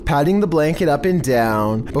covers, patting the blanket up and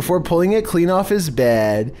down, before pulling it clean off his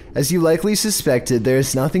bed. As you likely suspected, there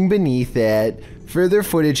is nothing beneath it. Further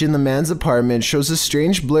footage in the man's apartment shows a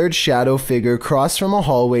strange blurred shadow figure cross from a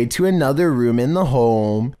hallway to another room in the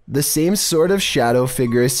home. The same sort of shadow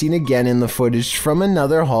figure is seen again in the footage from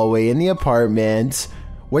another hallway in the apartment.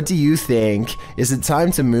 What do you think? Is it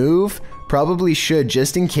time to move? Probably should,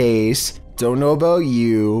 just in case. Don't know about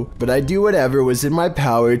you, but I'd do whatever was in my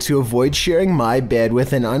power to avoid sharing my bed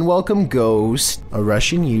with an unwelcome ghost. A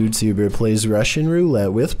Russian YouTuber plays Russian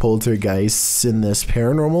roulette with poltergeists in this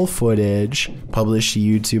paranormal footage, published to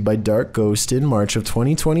YouTube by Dark Ghost in March of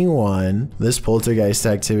 2021. This poltergeist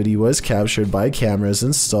activity was captured by cameras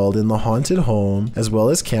installed in the haunted home, as well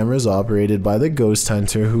as cameras operated by the ghost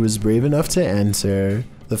hunter who was brave enough to enter.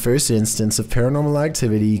 The first instance of paranormal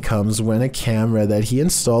activity comes when a camera that he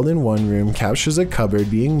installed in one room captures a cupboard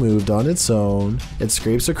being moved on its own. It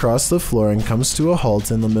scrapes across the floor and comes to a halt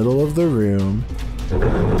in the middle of the room.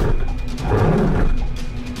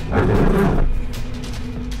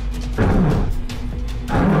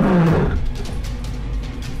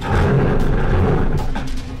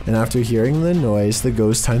 And after hearing the noise, the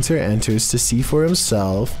ghost hunter enters to see for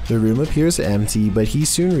himself. The room appears empty, but he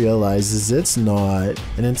soon realizes it's not.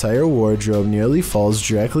 An entire wardrobe nearly falls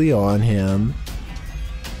directly on him.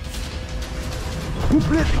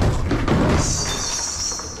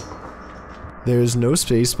 There is no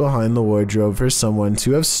space behind the wardrobe for someone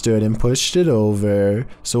to have stood and pushed it over.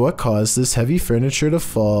 So what caused this heavy furniture to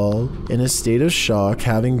fall? In a state of shock,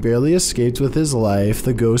 having barely escaped with his life,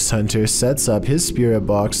 the ghost hunter sets up his spirit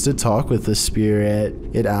box to talk with the spirit.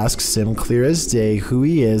 It asks him clear as day who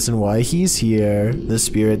he is and why he's here. The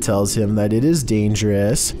spirit tells him that it is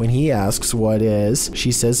dangerous. When he asks what is,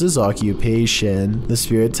 she says his occupation. The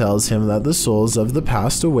spirit tells him that the souls of the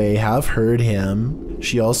passed away have heard him.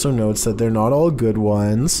 She also notes that they're not all good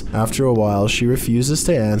ones. After a while, she refuses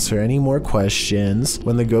to answer any more questions.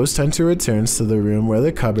 When the ghost hunter returns to the room where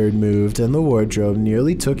the cupboard moved and the wardrobe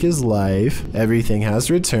nearly took his life, everything has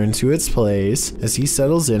returned to its place. As he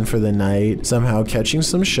settles in for the night, somehow catching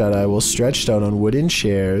some shut-eye while stretched out on wooden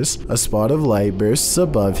chairs, a spot of light bursts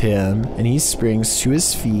above him, and he springs to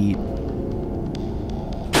his feet.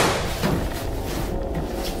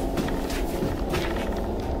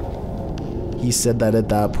 He said that at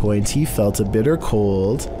that point he felt a bitter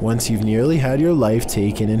cold. Once you've nearly had your life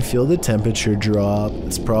taken and feel the temperature drop,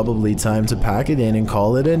 it's probably time to pack it in and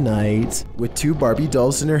call it a night. With 2 Barbie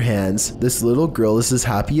dolls in her hands, this little girl is as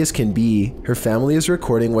happy as can be. Her family is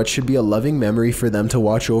recording what should be a loving memory for them to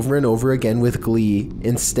watch over and over again with glee.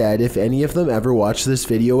 Instead, if any of them ever watch this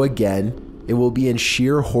video again, it will be in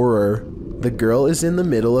sheer horror. The girl is in the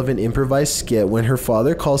middle of an improvised skit when her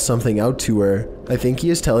father calls something out to her. I think he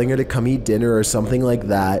is telling her to come eat dinner or something like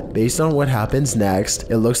that. Based on what happens next,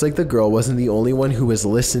 it looks like the girl wasn't the only one who was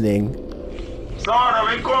listening. Sara,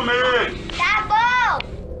 ven comer!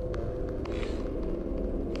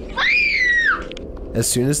 As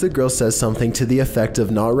soon as the girl says something to the effect of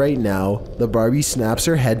 "not right now," the Barbie snaps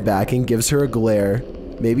her head back and gives her a glare.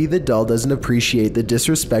 Maybe the doll doesn't appreciate the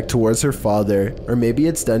disrespect towards her father, or maybe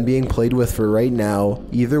it's done being played with for right now.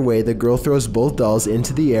 Either way, the girl throws both dolls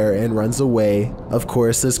into the air and runs away. Of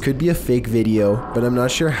course, this could be a fake video, but I'm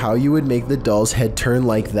not sure how you would make the doll's head turn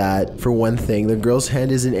like that. For one thing, the girl's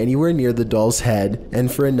hand isn't anywhere near the doll's head,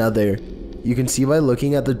 and for another, you can see by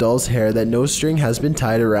looking at the doll's hair that no string has been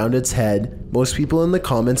tied around its head. Most people in the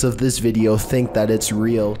comments of this video think that it's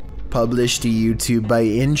real. Published to YouTube by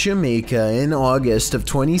In Jamaica in August of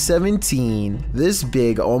 2017, this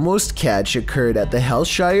big almost catch occurred at the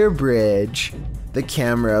Hellshire Bridge. The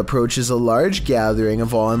camera approaches a large gathering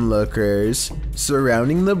of onlookers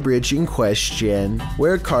surrounding the bridge in question,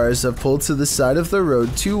 where cars have pulled to the side of the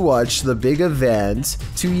road to watch the big event.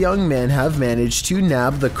 2 young men have managed to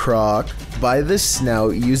nab the croc by the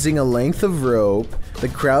snout using a length of rope. The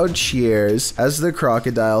crowd cheers as the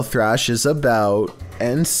crocodile thrashes about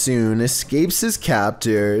and soon escapes his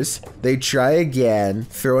captors. They try again,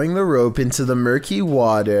 throwing the rope into the murky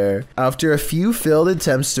water. After a few failed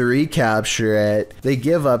attempts to recapture it, they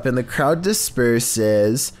give up and the crowd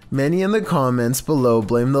disperses. Many in the comments below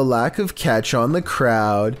blame the lack of catch on the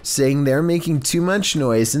crowd, saying they're making too much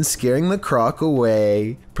noise and scaring the croc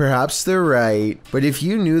away. Perhaps they're right, but if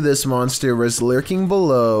you knew this monster was lurking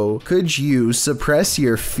below, could you suppress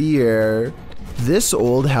your fear? This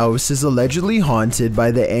old house is allegedly haunted by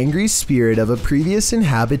the angry spirit of a previous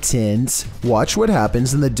inhabitant. Watch what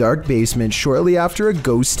happens in the dark basement shortly after a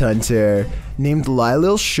ghost hunter named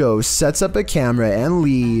Lylil Show sets up a camera and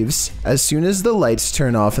leaves. As soon as the lights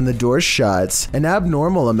turn off and the door shuts, an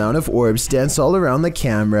abnormal amount of orbs dance all around the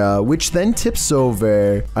camera, which then tips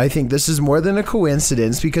over. I think this is more than a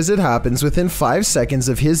coincidence because it happens within 5 seconds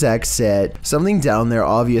of his exit. Something down there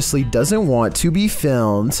obviously doesn't want to be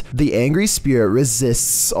filmed. The angry spirit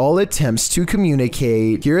resists all attempts to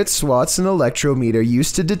communicate. Here it swats an electrometer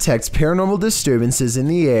used to detect paranormal disturbances in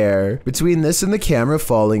the air. Between this and the camera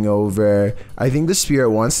falling over, I think the spirit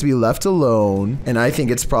wants to be left alone, and I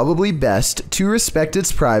think it's probably best to respect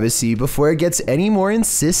its privacy before it gets any more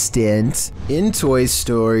insistent. In Toy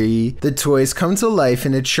Story, the toys come to life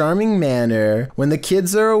in a charming manner when the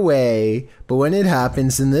kids are away, but when it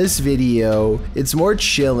happens in this video, it's more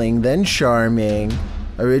chilling than charming.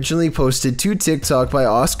 Originally posted to TikTok by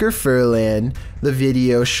Oscar Furlan, the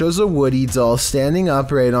video shows a Woody doll standing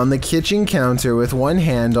upright on the kitchen counter with one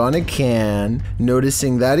hand on a can.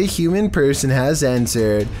 Noticing that a human person has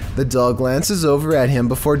entered, the doll glances over at him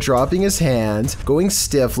before dropping his hand, going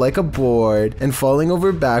stiff like a board, and falling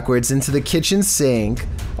over backwards into the kitchen sink.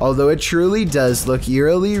 Although it truly does look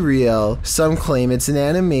eerily real, some claim it's an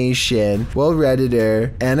animation, while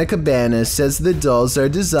Redditor Anna Cabana says the dolls are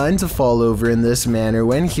designed to fall over in this manner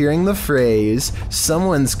when hearing the phrase,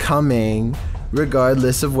 "someone's coming."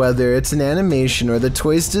 Regardless of whether it's an animation or the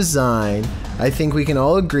toy's design, I think we can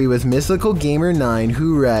all agree with Mythical Gamer 9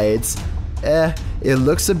 who writes, it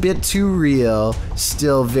looks a bit too real,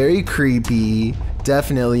 still very creepy,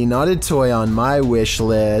 definitely not a toy on my wish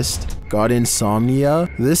list. Got insomnia?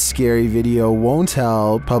 This scary video won't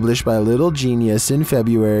help. Published by Little Genius in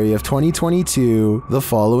February of 2022, the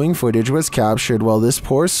following footage was captured while this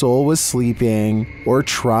poor soul was sleeping, or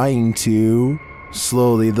trying to.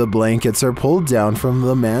 Slowly, the blankets are pulled down from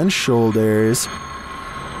the man's shoulders.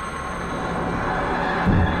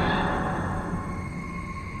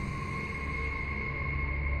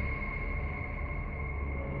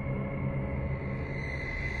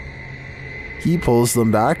 He pulls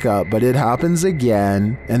them back up, but it happens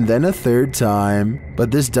again, and then a third time.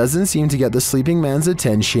 But this doesn't seem to get the sleeping man's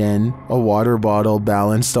attention. A water bottle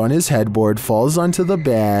balanced on his headboard falls onto the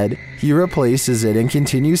bed. He replaces it and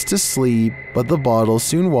continues to sleep, but the bottle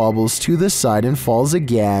soon wobbles to the side and falls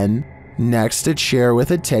again. Next, a chair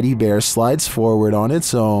with a teddy bear slides forward on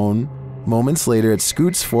its own. Moments later, it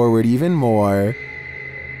scoots forward even more.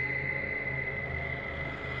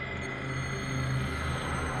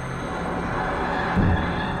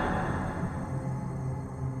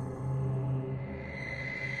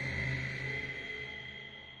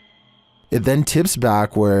 It then tips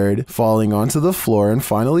backward, falling onto the floor and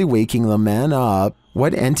finally waking the man up.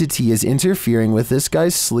 What entity is interfering with this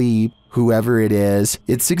guy's sleep? Whoever it is,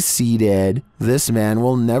 it succeeded. This man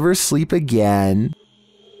will never sleep again.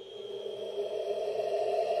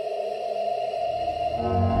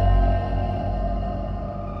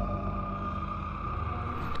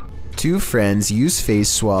 Two friends use face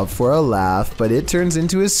swap for a laugh, but it turns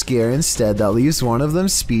into a scare instead that leaves one of them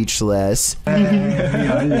speechless.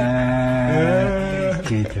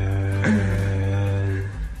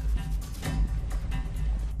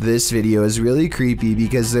 This video is really creepy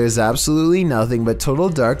because there's absolutely nothing but total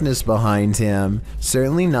darkness behind him.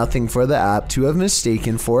 Certainly nothing for the app to have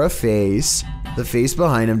mistaken for a face. The face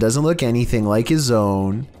behind him doesn't look anything like his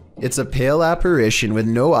own. It's a pale apparition with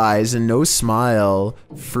no eyes and no smile.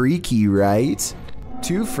 Freaky, right?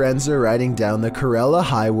 Two friends are riding down the Kerala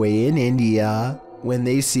highway in India when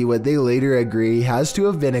they see what they later agree has to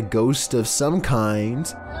have been a ghost of some kind.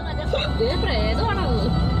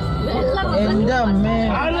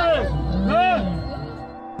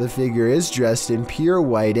 The figure is dressed in pure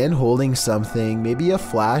white and holding something, maybe a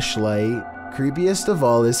flashlight. Creepiest of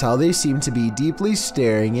all is how they seem to be deeply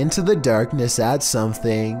staring into the darkness at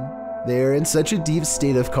something. They are in such a deep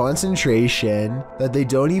state of concentration that they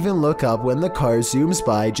don't even look up when the car zooms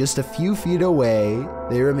by just a few feet away.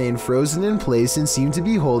 They remain frozen in place and seem to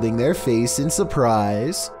be holding their face in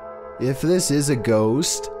surprise. If this is a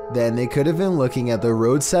ghost, then they could have been looking at the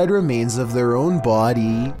roadside remains of their own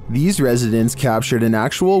body. These residents captured an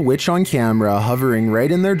actual witch on camera hovering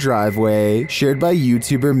right in their driveway, shared by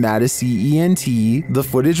YouTuber Madisy ENT. The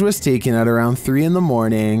footage was taken at around 3 in the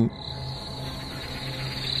morning.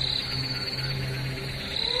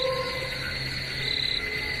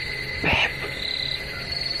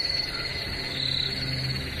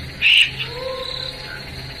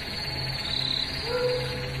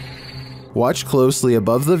 Watch closely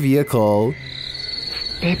above the vehicle.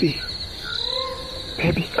 Baby.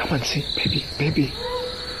 Baby, come on, see. Baby, baby.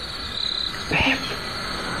 Babe.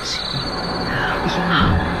 See.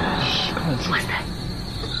 Come on, see. What's that?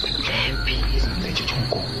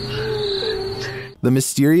 The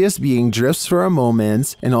mysterious being drifts for a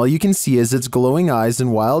moment, and all you can see is its glowing eyes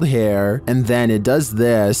and wild hair, and then it does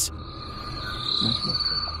this.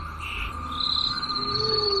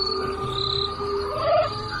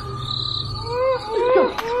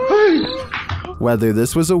 Whether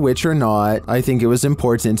this was a witch or not, I think it was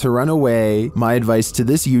important to run away. My advice to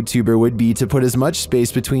this YouTuber would be to put as much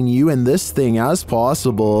space between you and this thing as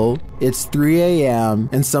possible. It's 3 AM,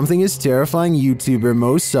 and something is terrifying YouTuber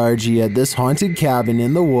Mo Sargi at this haunted cabin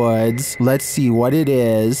in the woods. Let's see what it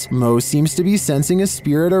is. Mo seems to be sensing a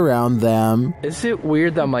spirit around them. Is it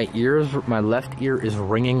weird that my left ear is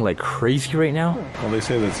ringing like crazy right now? Well, they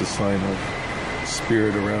say that's a sign of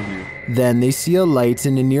spirit around you. Then they see a light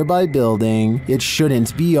in a nearby building it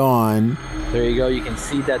shouldn't be on. There you go, you can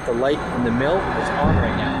see that the light in the mill is on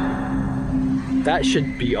right now. That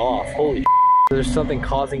should be off, holy there's something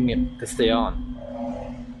causing it to stay on.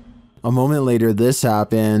 A moment later, this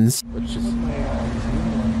happens.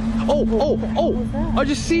 Oh! I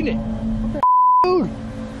just seen it!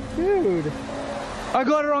 Dude! I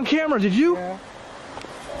got it on camera, did you? Yeah.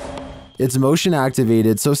 It's motion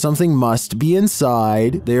activated, so something must be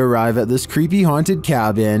inside. They arrive at this creepy haunted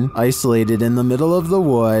cabin, isolated in the middle of the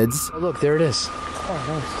woods. Oh, look, there it is. Oh,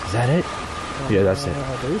 nice. Is that it? Yeah, that's it.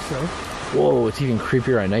 I believe so. Whoa, it's even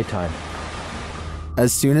creepier at nighttime.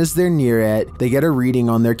 As soon as they're near it, they get a reading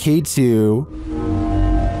on their K2.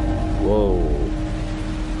 Whoa.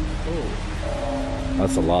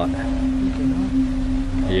 That's a lot.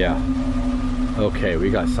 Yeah. Okay, we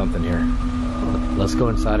got something here. Let's go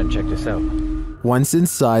inside and check this out. Once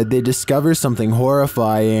inside, they discover something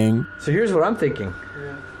horrifying. So here's what I'm thinking.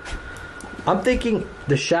 I'm thinking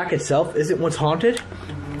the shack itself isn't what's haunted.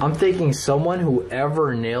 I'm thinking someone who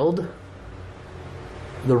ever nailed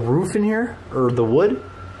the roof in here, or the wood,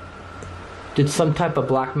 did some type of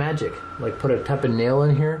black magic. Like put a type of nail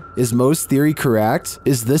in here. Is Mo's theory correct?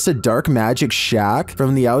 Is this a dark magic shack?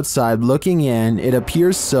 From the outside looking in, it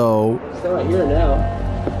appears so. It's not here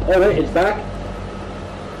now. Oh wait, it's back?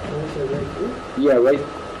 Yeah, right.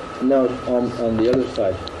 No, on the other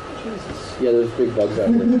side. Jesus. Yeah, there's big bugs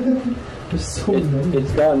out there. There's so many.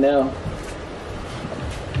 It's gone now.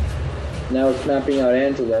 Now it's mapping out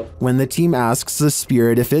Angelo. When the team asks the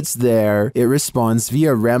spirit if it's there, it responds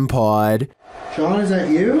via REM pod. Sean, is that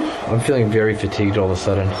you? I'm feeling very fatigued all of a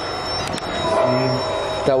sudden.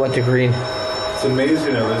 That went to green. It's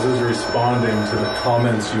amazing how this is responding to the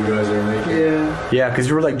comments you guys are making. Yeah. Yeah, because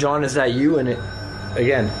you were like, John, is that you? And it,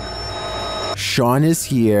 again. Sean is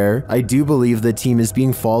here. I do believe the team is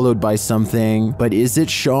being followed by something, but is it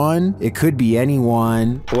Sean? It could be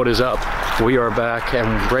anyone. What is up? We are back,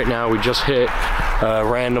 and right now we just hit a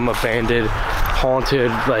random abandoned,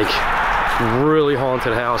 haunted, like really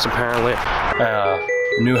haunted house apparently.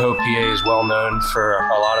 New Hope, PA is well known for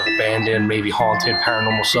a lot of abandoned, maybe haunted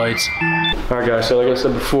paranormal sites. All right guys, so like I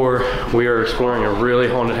said before, we are exploring a really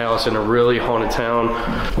haunted house in a really haunted town.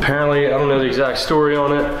 Apparently, I don't know the exact story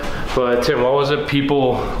on it, but Tim, what was it?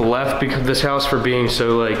 People left because this house for being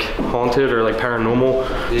so like haunted or like paranormal,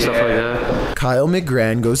 stuff like that. Kyle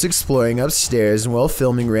McGran goes exploring upstairs, and while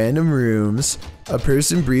filming random rooms, a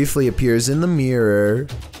person briefly appears in the mirror.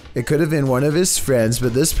 It could have been one of his friends,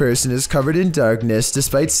 but this person is covered in darkness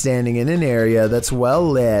despite standing in an area that's well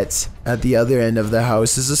lit. At the other end of the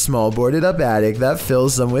house is a small boarded up attic that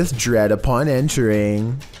fills them with dread upon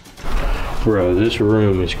entering. Bro, this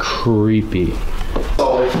room is creepy.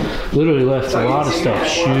 Literally left a lot of stuff,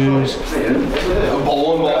 shoes.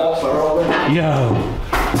 Yo,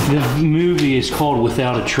 the movie is called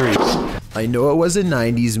Without a Trace. I know it was a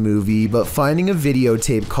 90s movie, but finding a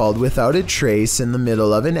videotape called Without a Trace in the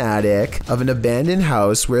middle of an attic of an abandoned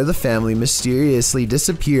house where the family mysteriously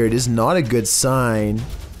disappeared is not a good sign.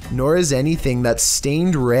 Nor is anything that's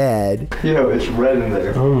stained red. Yo, it's red in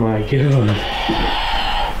there. Oh my god.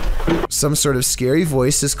 Some sort of scary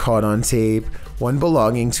voice is caught on tape, one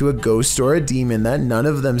belonging to a ghost or a demon that none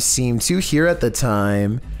of them seemed to hear at the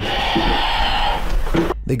time.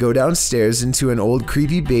 They go downstairs into an old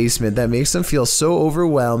creepy basement that makes them feel so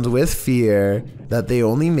overwhelmed with fear that they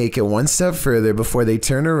only make it one step further before they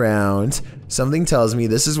turn around. Something tells me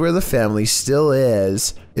this is where the family still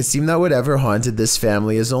is. It seemed that whatever haunted this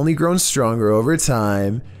family has only grown stronger over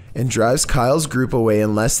time and drives Kyle's group away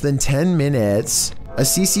in less than 10 minutes. A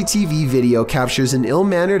CCTV video captures an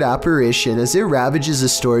ill-mannered apparition as it ravages a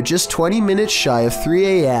store just 20 minutes shy of 3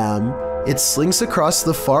 a.m. It slinks across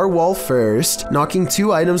the far wall first, knocking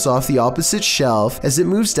 2 items off the opposite shelf as it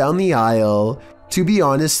moves down the aisle. To be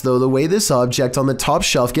honest though, the way this object on the top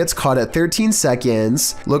shelf gets caught at 13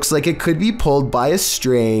 seconds looks like it could be pulled by a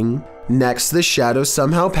string. Next, the shadow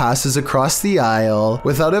somehow passes across the aisle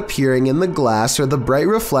without appearing in the glass or the bright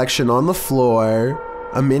reflection on the floor.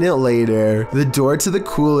 A minute later, the door to the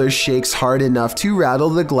cooler shakes hard enough to rattle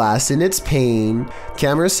the glass in its pain.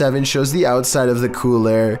 Camera 7 shows the outside of the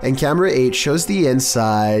cooler, and camera 8 shows the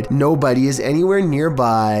inside. Nobody is anywhere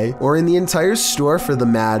nearby, or in the entire store for the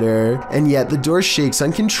matter, and yet the door shakes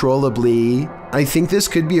uncontrollably. I think this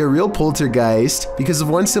could be a real poltergeist because of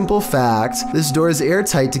one simple fact. This door is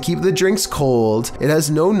airtight to keep the drinks cold. It has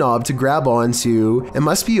no knob to grab onto. It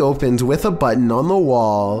must be opened with a button on the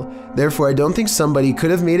wall. Therefore, I don't think somebody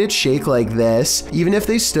could have made it shake like this, even if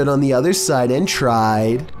they stood on the other side and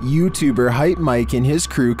tried. YouTuber Hype Mike and his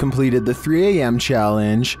crew completed the 3 a.m.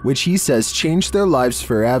 challenge, which he says changed their lives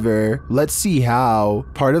forever. Let's see how.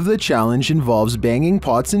 Part of the challenge involves banging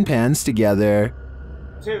pots and pans together.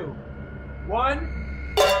 2, 1.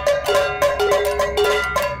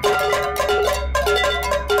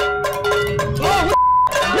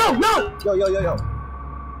 Oh, no! Yo.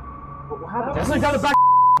 What happened? That's like down the back.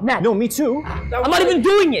 Matt. No, me too. I'm not even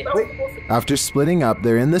doing it. After splitting up,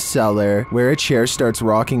 they're in the cellar, where a chair starts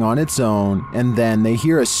rocking on its own, and then they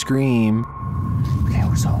hear a scream. Okay,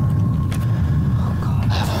 we're so. Oh god.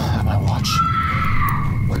 I have my watch.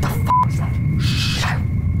 What the f is that? Shh.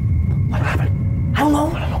 What happened? I don't know.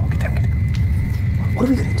 Get down. What are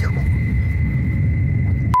we gonna do?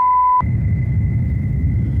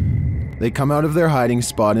 They come out of their hiding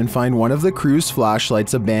spot and find one of the crew's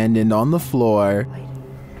flashlights abandoned on the floor.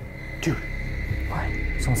 Dude, what?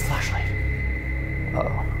 Someone's flashlight.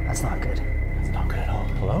 Uh-oh, that's not good. That's not good at all.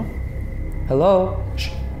 Hello? Hello? Shh.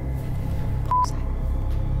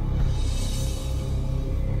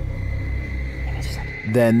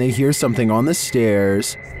 Then they hear something on the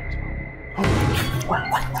stairs. What?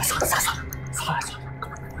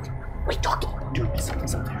 Wait, talking. Dude,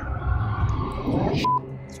 something's up there.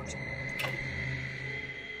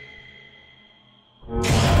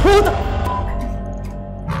 What the?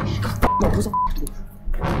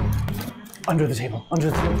 Under the table.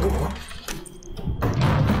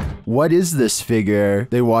 What is this figure?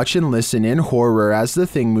 They watch and listen in horror as the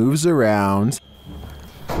thing moves around.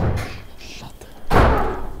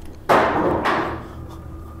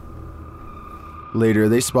 Later,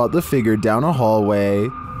 they spot the figure down a hallway.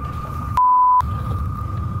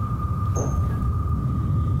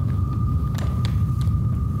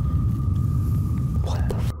 What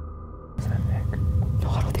the f is that, Nick? No,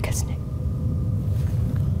 I don't think it's Nick.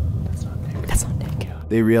 That's not Nick. That's not Nick.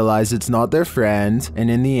 They realize it's not their friend,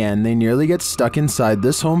 and in the end, they nearly get stuck inside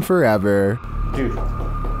this home forever. Dude,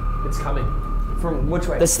 it's coming. From which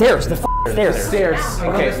way? The stairs. The stairs. The stairs.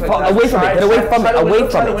 Okay. Away from it. Get away from it. Away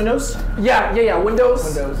from it. Windows? Yeah.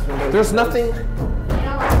 Windows. There's nothing.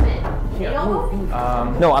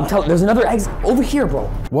 No, I'm telling. There's another exit over here, bro.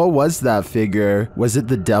 What was that figure? Was it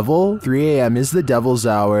the devil? 3 a.m. is the devil's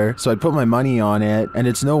hour, so I'd put my money on it, and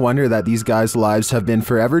it's no wonder that these guys' lives have been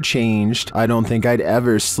forever changed. I don't think I'd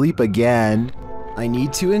ever sleep again. I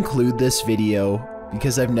need to include this video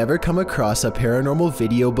because I've never come across a paranormal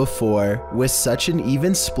video before with such an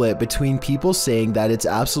even split between people saying that it's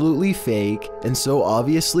absolutely fake and so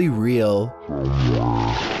obviously real.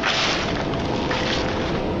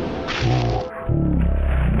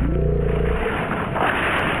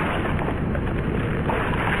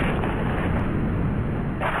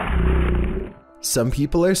 Some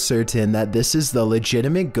people are certain that this is the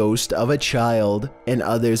legitimate ghost of a child, and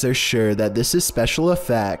others are sure that this is special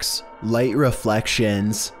effects, light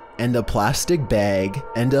reflections, and a plastic bag,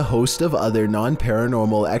 and a host of other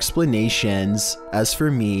non-paranormal explanations. As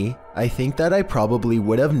for me, I think that I probably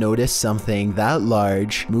would have noticed something that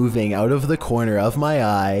large moving out of the corner of my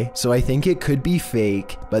eye, so I think it could be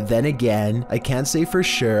fake. But then again, I can't say for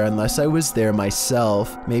sure unless I was there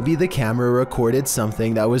myself. Maybe the camera recorded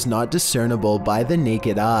something that was not discernible by the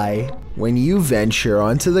naked eye. When you venture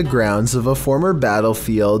onto the grounds of a former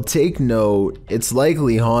battlefield, take note, it's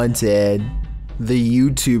likely haunted. The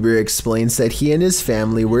YouTuber explains that he and his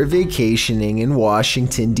family were vacationing in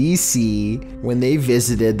Washington, D.C. when they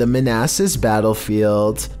visited the Manassas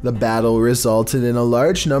battlefield. The battle resulted in a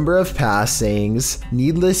large number of passings.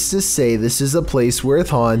 Needless to say, this is a place worth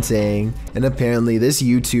haunting, and apparently this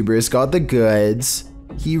YouTuber's got the goods.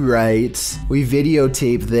 He writes, "We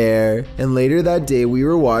videotaped there, and later that day we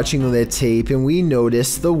were watching the tape and we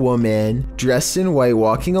noticed the woman, dressed in white,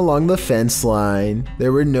 walking along the fence line.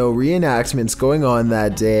 There were no reenactments going on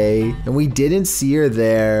that day, and we didn't see her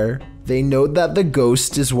there." They note that the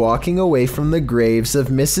ghost is walking away from the graves of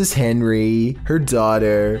Mrs. Henry, her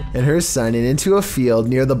daughter, and her son and into a field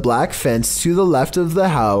near the black fence to the left of the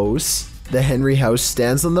house. The Henry house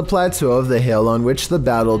stands on the plateau of the hill on which the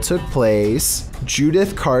battle took place.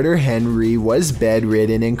 Judith Carter Henry was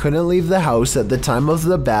bedridden and couldn't leave the house at the time of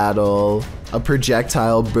the battle. A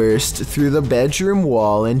projectile burst through the bedroom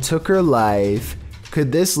wall and took her life.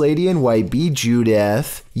 Could this lady in white be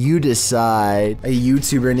Judith? You decide. A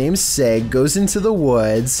YouTuber named Seg goes into the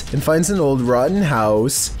woods and finds an old rotten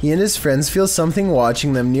house. He and his friends feel something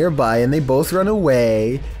watching them nearby and they both run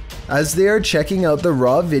away. As they are checking out the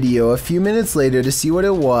raw video a few minutes later to see what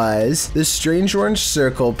it was, this strange orange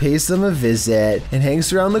circle pays them a visit and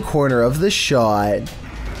hangs around the corner of the shot.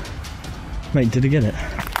 Mate, did I get it?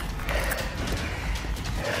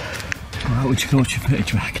 Alright, would you go watch your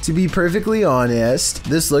footage back? To be perfectly honest,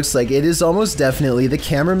 this looks like it is almost definitely the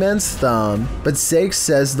cameraman's thumb, but Seg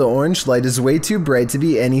says the orange light is way too bright to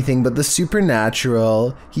be anything but the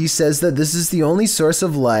supernatural. He says that this is the only source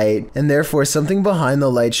of light, and therefore something behind the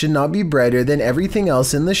light should not be brighter than everything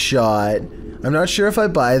else in the shot. I'm not sure if I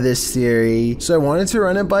buy this theory, so I wanted to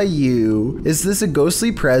run it by you. Is this a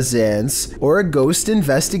ghostly presence, or a ghost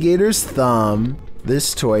investigator's thumb?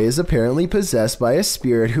 This toy is apparently possessed by a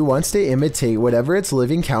spirit who wants to imitate whatever its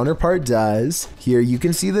living counterpart does. Here you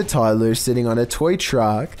can see the toddler sitting on a toy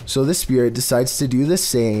truck, so the spirit decides to do the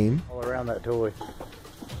same. All around that toy.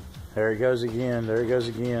 There it goes again, there it goes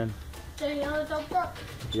again.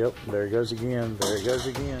 Yep, there it goes again, there it goes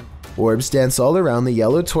again. Orbs dance all around the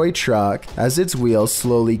yellow toy truck as its wheels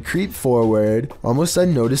slowly creep forward, almost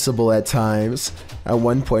unnoticeable at times. At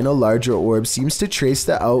one point, a larger orb seems to trace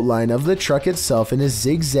the outline of the truck itself in a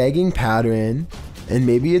zigzagging pattern. And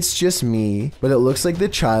maybe it's just me, but it looks like the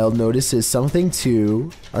child notices something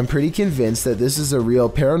too. I'm pretty convinced that this is a real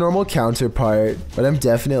paranormal counterpart, but I'm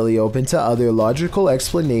definitely open to other logical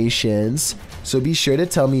explanations, so be sure to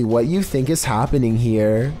tell me what you think is happening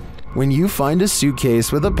here. When you find a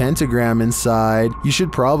suitcase with a pentagram inside, you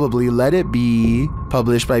should probably let it be.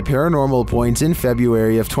 Published by Paranormal Point in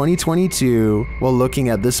February of 2022, while looking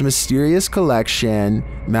at this mysterious collection,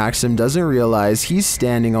 Maxim doesn't realize he's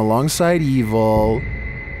standing alongside evil.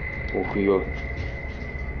 Ух, ё.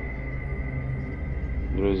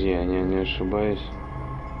 Друзья, не ошибаюсь.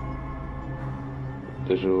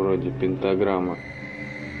 Это же вроде пентаграмма.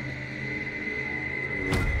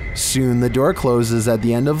 Soon the door closes at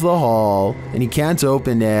the end of the hall, and he can't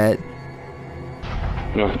open it.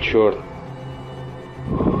 Ах, черт.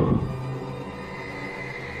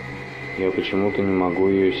 Я почему-то не могу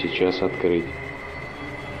ее сейчас открыть.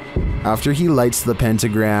 After he lights the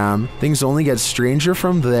pentagram, things only get stranger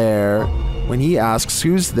from there. When he asks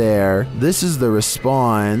who's there, this is the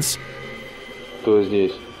response. Кто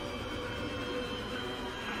здесь?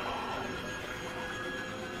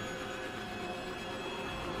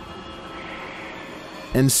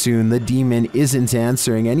 And soon the demon isn't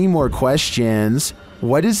answering any more questions.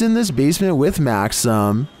 What is in this basement with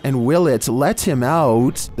Maxim? And will it let him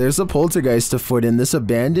out? There's a poltergeist afoot in this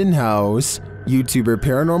abandoned house. YouTuber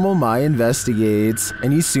Paranormal Mai investigates,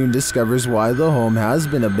 and he soon discovers why the home has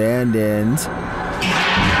been abandoned.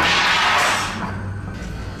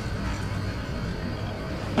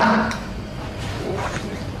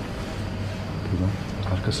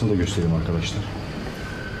 Arkasını da göstereyim arkadaşlar.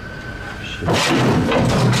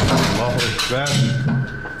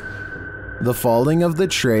 The falling of the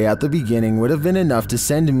tray at the beginning would have been enough to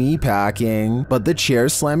send me packing, but the chair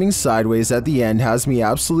slamming sideways at the end has me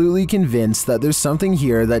absolutely convinced that there's something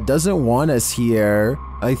here that doesn't want us here.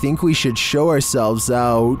 I think we should show ourselves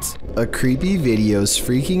out. A creepy video's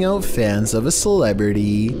freaking out fans of a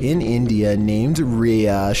celebrity in India named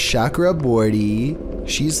Riya Chakraborty.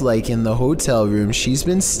 She's likened the hotel room she's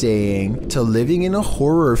been staying to living in a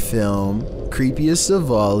horror film. Creepiest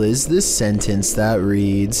of all is this sentence that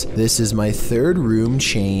reads, "This is my third room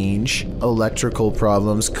change. Electrical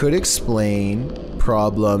problems could explain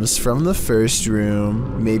problems from the first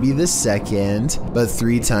room, maybe the second, but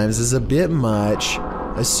 3 times is a bit much."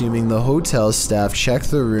 Assuming the hotel staff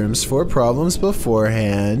checked the rooms for problems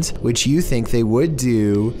beforehand, which you think they would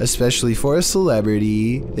do, especially for a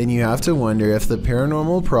celebrity, then you have to wonder if the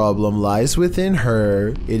paranormal problem lies within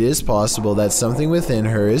her. It is possible that something within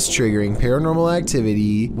her is triggering paranormal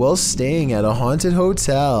activity while staying at a haunted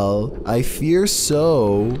hotel. I fear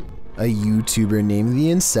so. A YouTuber named The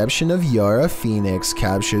Inception of Yara Phoenix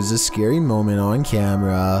captures a scary moment on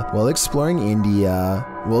camera while exploring India.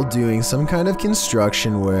 While doing some kind of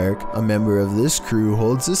construction work, a member of this crew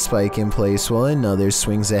holds a spike in place while another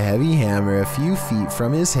swings a heavy hammer a few feet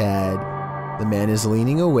from his head. The man is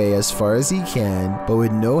leaning away as far as he can, but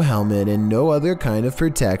with no helmet and no other kind of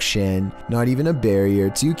protection, not even a barrier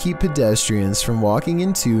to keep pedestrians from walking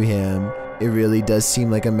into him. It really does seem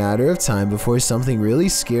like a matter of time before something really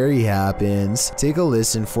scary happens. Take a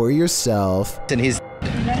listen for yourself. And he's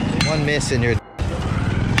one miss and you're...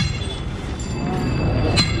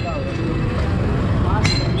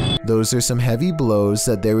 Those are some heavy blows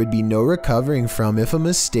that there would be no recovering from if a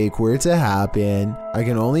mistake were to happen. I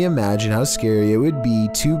can only imagine how scary it would be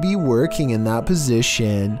to be working in that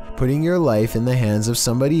position, putting your life in the hands of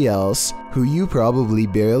somebody else who you probably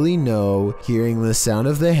barely know, hearing the sound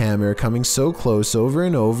of the hammer coming so close over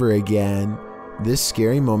and over again. This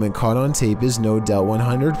scary moment caught on tape is no doubt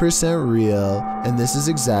 100% real, and this is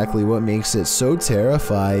exactly what makes it so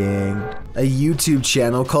terrifying. A YouTube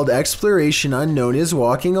channel called Exploration Unknown is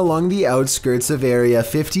walking along the outskirts of Area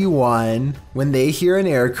 51 when they hear an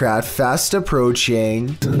aircraft fast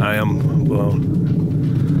approaching. I am, well,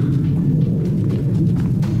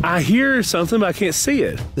 I hear something, but I can't see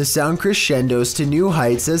it. The sound crescendos to new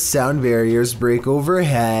heights as sound barriers break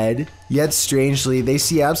overhead. Yet strangely, they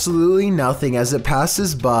see absolutely nothing as it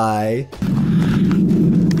passes by.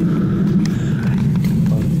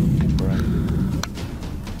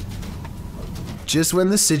 Just when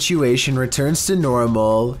the situation returns to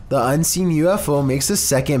normal, the unseen UFO makes a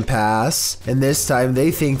second pass, and this time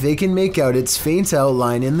they think they can make out its faint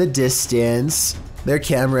outline in the distance. Their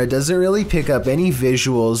camera doesn't really pick up any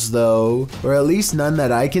visuals though, or at least none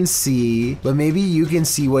that I can see, but maybe you can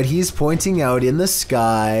see what he's pointing out in the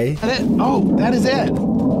sky. Oh, that is it.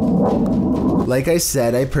 Like I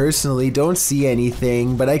said, I personally don't see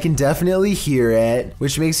anything, but I can definitely hear it,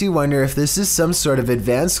 which makes you wonder if this is some sort of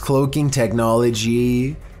advanced cloaking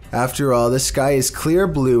technology. After all, the sky is clear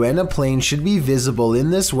blue and a plane should be visible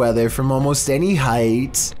in this weather from almost any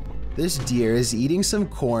height. This deer is eating some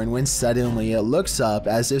corn when suddenly it looks up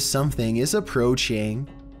as if something is approaching.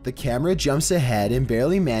 The camera jumps ahead and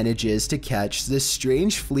barely manages to catch this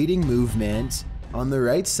strange fleeting movement on the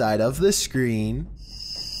right side of the screen.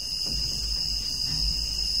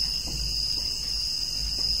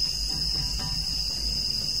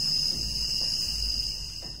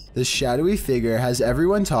 The shadowy figure has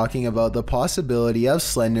everyone talking about the possibility of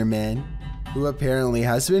Slenderman, who apparently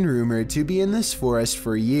has been rumored to be in this forest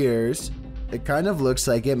for years. It kind of looks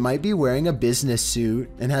like it might be wearing a business suit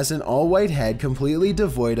and has an all-white head completely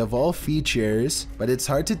devoid of all features, but it's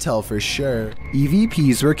hard to tell for sure.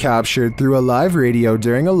 EVPs were captured through a live radio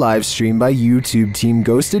during a live stream by YouTube team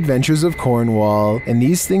Ghost Adventures of Cornwall, and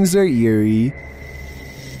these things are eerie.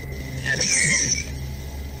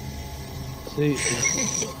 See,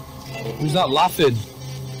 who's not laughing?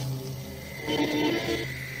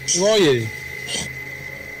 Who are you?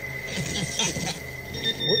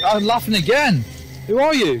 I'm laughing again. Who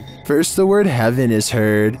are you? First the word heaven is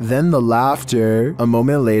heard, then the laughter. A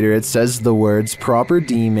moment later it says the words proper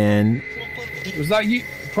demon. Was that you?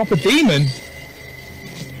 Proper demon?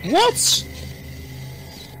 What?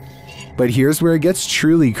 But here's where it gets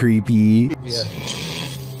truly creepy. Yeah.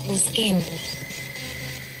 The skin.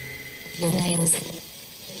 The nails.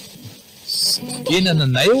 Skin and the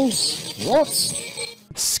nails? What?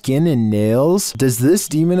 Skin and nails? Does this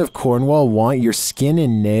demon of Cornwall want your skin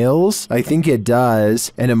and nails? I think it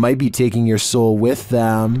does, and it might be taking your soul with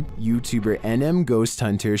them. YouTuber NM Ghost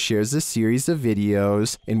Hunter shares a series of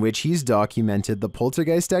videos in which he's documented the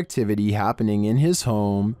poltergeist activity happening in his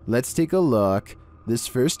home. Let's take a look. This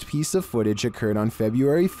first piece of footage occurred on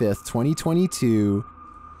February 5th, 2022.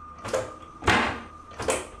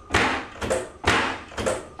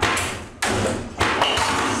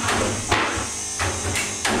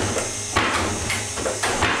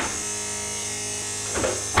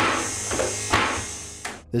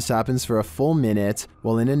 This happens for a full minute,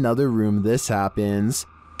 while in another room this happens.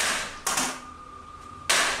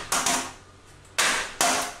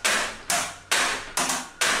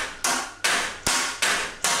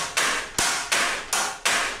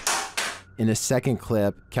 In a second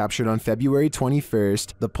clip, captured on February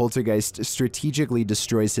 21st, the poltergeist strategically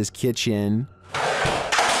destroys his kitchen.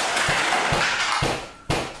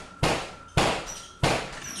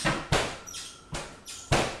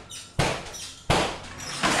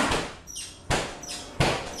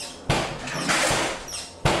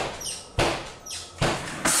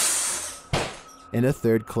 In a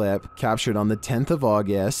third clip, captured on the 10th of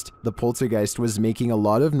August, the poltergeist was making a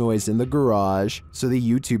lot of noise in the garage, so the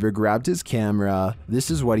YouTuber grabbed his camera.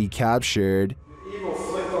 This is what he captured. Evil,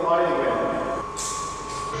 flick the light again.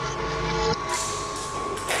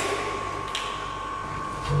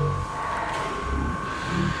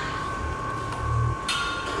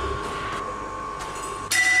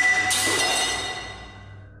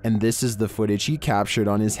 And this is the footage he captured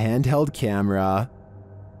on his handheld camera.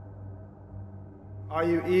 Are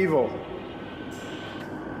you evil?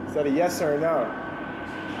 Is that a yes or a no?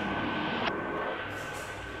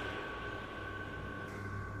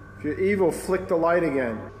 If you're evil, flick the light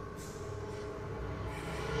again.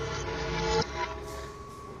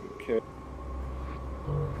 Okay.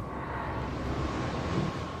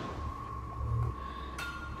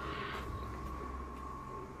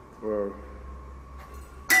 bro.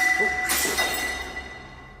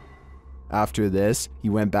 After this, he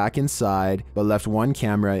went back inside, but left one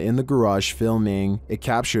camera in the garage filming. It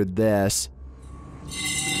captured this.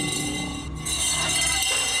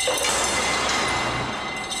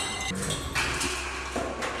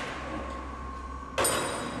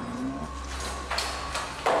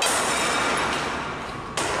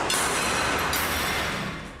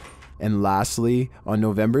 And lastly, on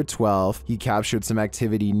November 12th, he captured some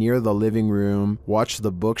activity near the living room. Watch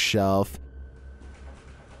the bookshelf.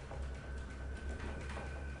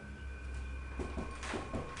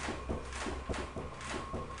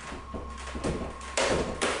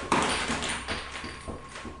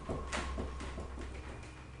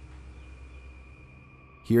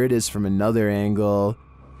 Here it is from another angle.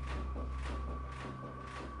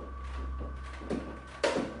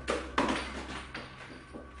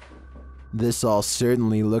 This all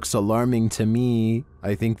certainly looks alarming to me.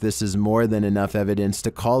 I think this is more than enough evidence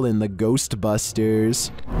to call in the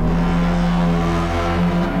Ghostbusters.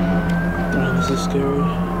 Oh, this is scary.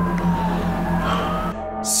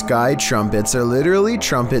 Sky trumpets are literally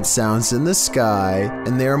trumpet sounds in the sky,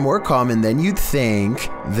 and they are more common than you'd think.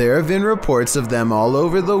 There have been reports of them all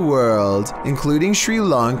over the world, including Sri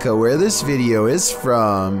Lanka, where this video is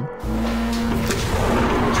from.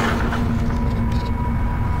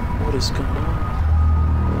 What is going on?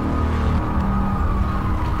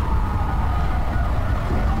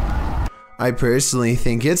 I personally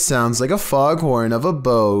think it sounds like a foghorn of a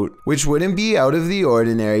boat, which wouldn't be out of the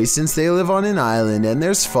ordinary since they live on an island and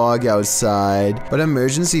there's fog outside, but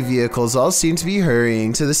emergency vehicles all seem to be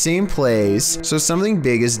hurrying to the same place, so something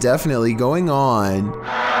big is definitely going on.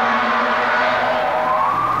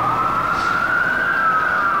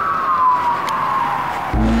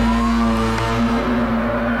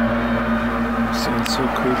 Sounds so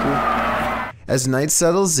creepy. As night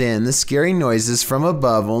settles in, the scary noises from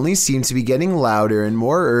above only seem to be getting louder and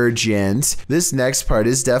more urgent. This next part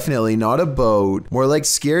is definitely not a boat, more like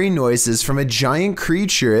scary noises from a giant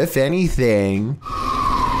creature, if anything.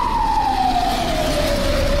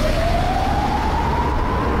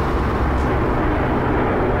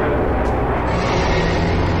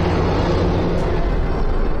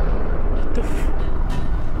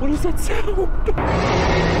 What is that sound?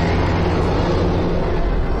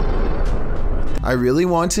 I really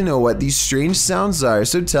want to know what these strange sounds are,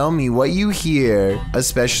 so tell me what you hear.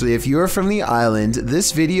 Especially if you are from the island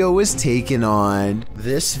this video was taken on.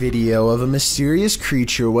 This video of a mysterious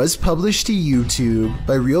creature was published to YouTube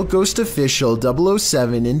by Real Ghost Official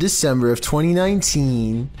 007 in December of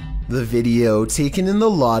 2019. The video, taken in the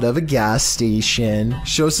lot of a gas station,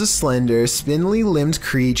 shows a slender, spindly-limbed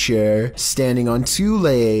creature standing on two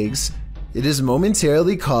legs. It is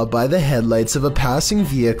momentarily caught by the headlights of a passing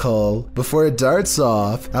vehicle before it darts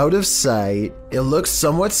off, out of sight. It looks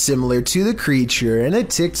somewhat similar to the creature in a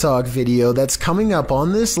TikTok video that's coming up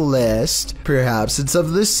on this list. Perhaps it's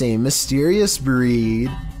of the same mysterious breed.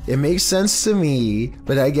 It makes sense to me,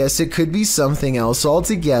 but I guess it could be something else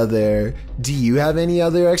altogether. Do you have any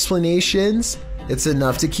other explanations? It's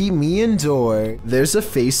enough to keep me indoors. There's a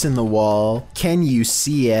face in the wall. Can you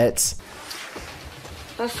see it?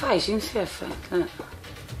 A face, you can see a face.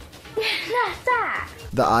 That's that.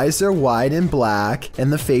 The eyes are wide and black,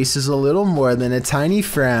 and the face is a little more than a tiny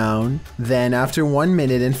frown. Then, after 1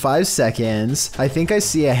 minute and 5 seconds, I think I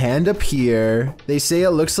see a hand appear. They say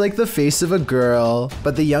it looks like the face of a girl,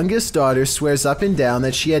 but the youngest daughter swears up and down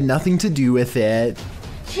that she had nothing to do with it.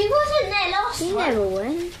 She wasn't there last time. She never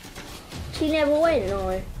went. She never went,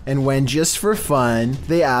 no. And when, just for fun,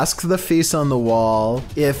 they ask the face on the wall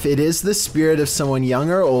if it is the spirit of someone young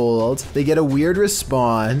or old, they get a weird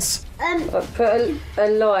response. Put a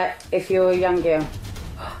light if you're a young girl.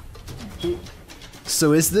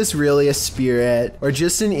 So is this really a spirit, or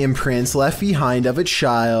just an imprint left behind of a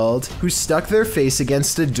child who stuck their face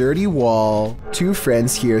against a dirty wall? Two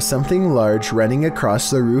friends hear something large running across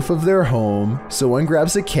the roof of their home, so one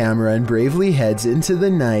grabs a camera and bravely heads into the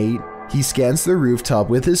night. He scans the rooftop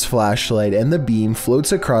with his flashlight, and the beam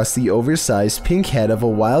floats across the oversized pink head of a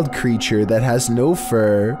wild creature that has no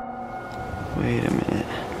fur. Wait a minute.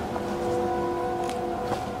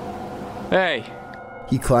 Hey!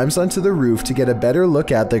 He climbs onto the roof to get a better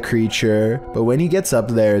look at the creature, but when he gets up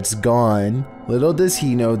there, it's gone. Little does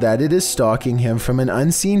he know that it is stalking him from an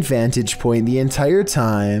unseen vantage point the entire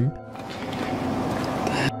time.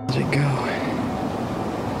 Where did it go?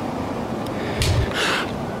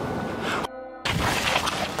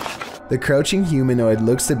 The crouching humanoid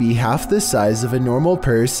looks to be half the size of a normal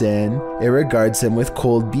person. It regards him with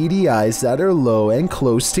cold, beady eyes that are low and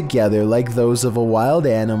close together like those of a wild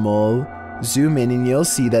animal. Zoom in and you'll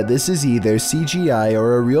see that this is either CGI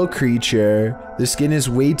or a real creature. The skin is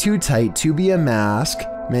way too tight to be a mask.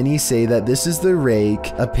 Many say that this is the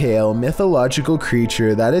Rake, a pale, mythological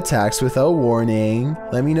creature that attacks without warning.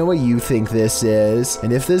 Let me know what you think this is,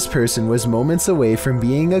 and if this person was moments away from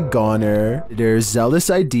being a goner. There's Zealous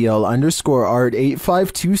Ideal _art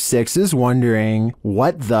 8526 is wondering,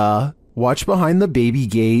 what the? Watch behind the baby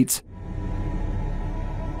gate.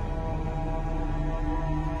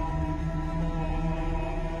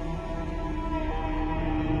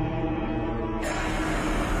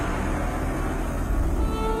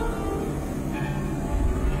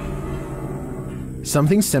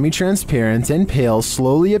 Something semi-transparent and pale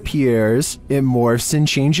slowly appears, it morphs and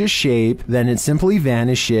changes shape, then it simply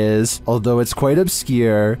vanishes. Although it's quite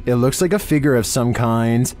obscure, it looks like a figure of some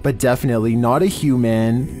kind, but definitely not a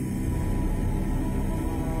human.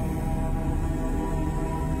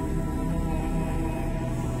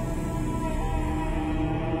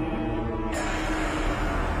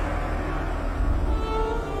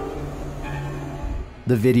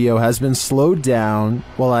 The video has been slowed down.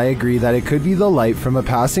 While I agree that it could be the light from a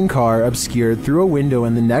passing car obscured through a window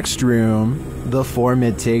in the next room, the form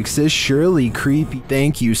it takes is surely creepy.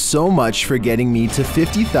 Thank you so much for getting me to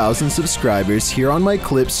 50,000 subscribers here on my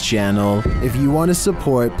Clips channel. If you want to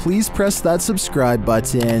support, please press that subscribe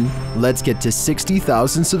button. Let's get to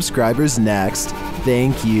 60,000 subscribers next.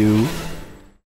 Thank you.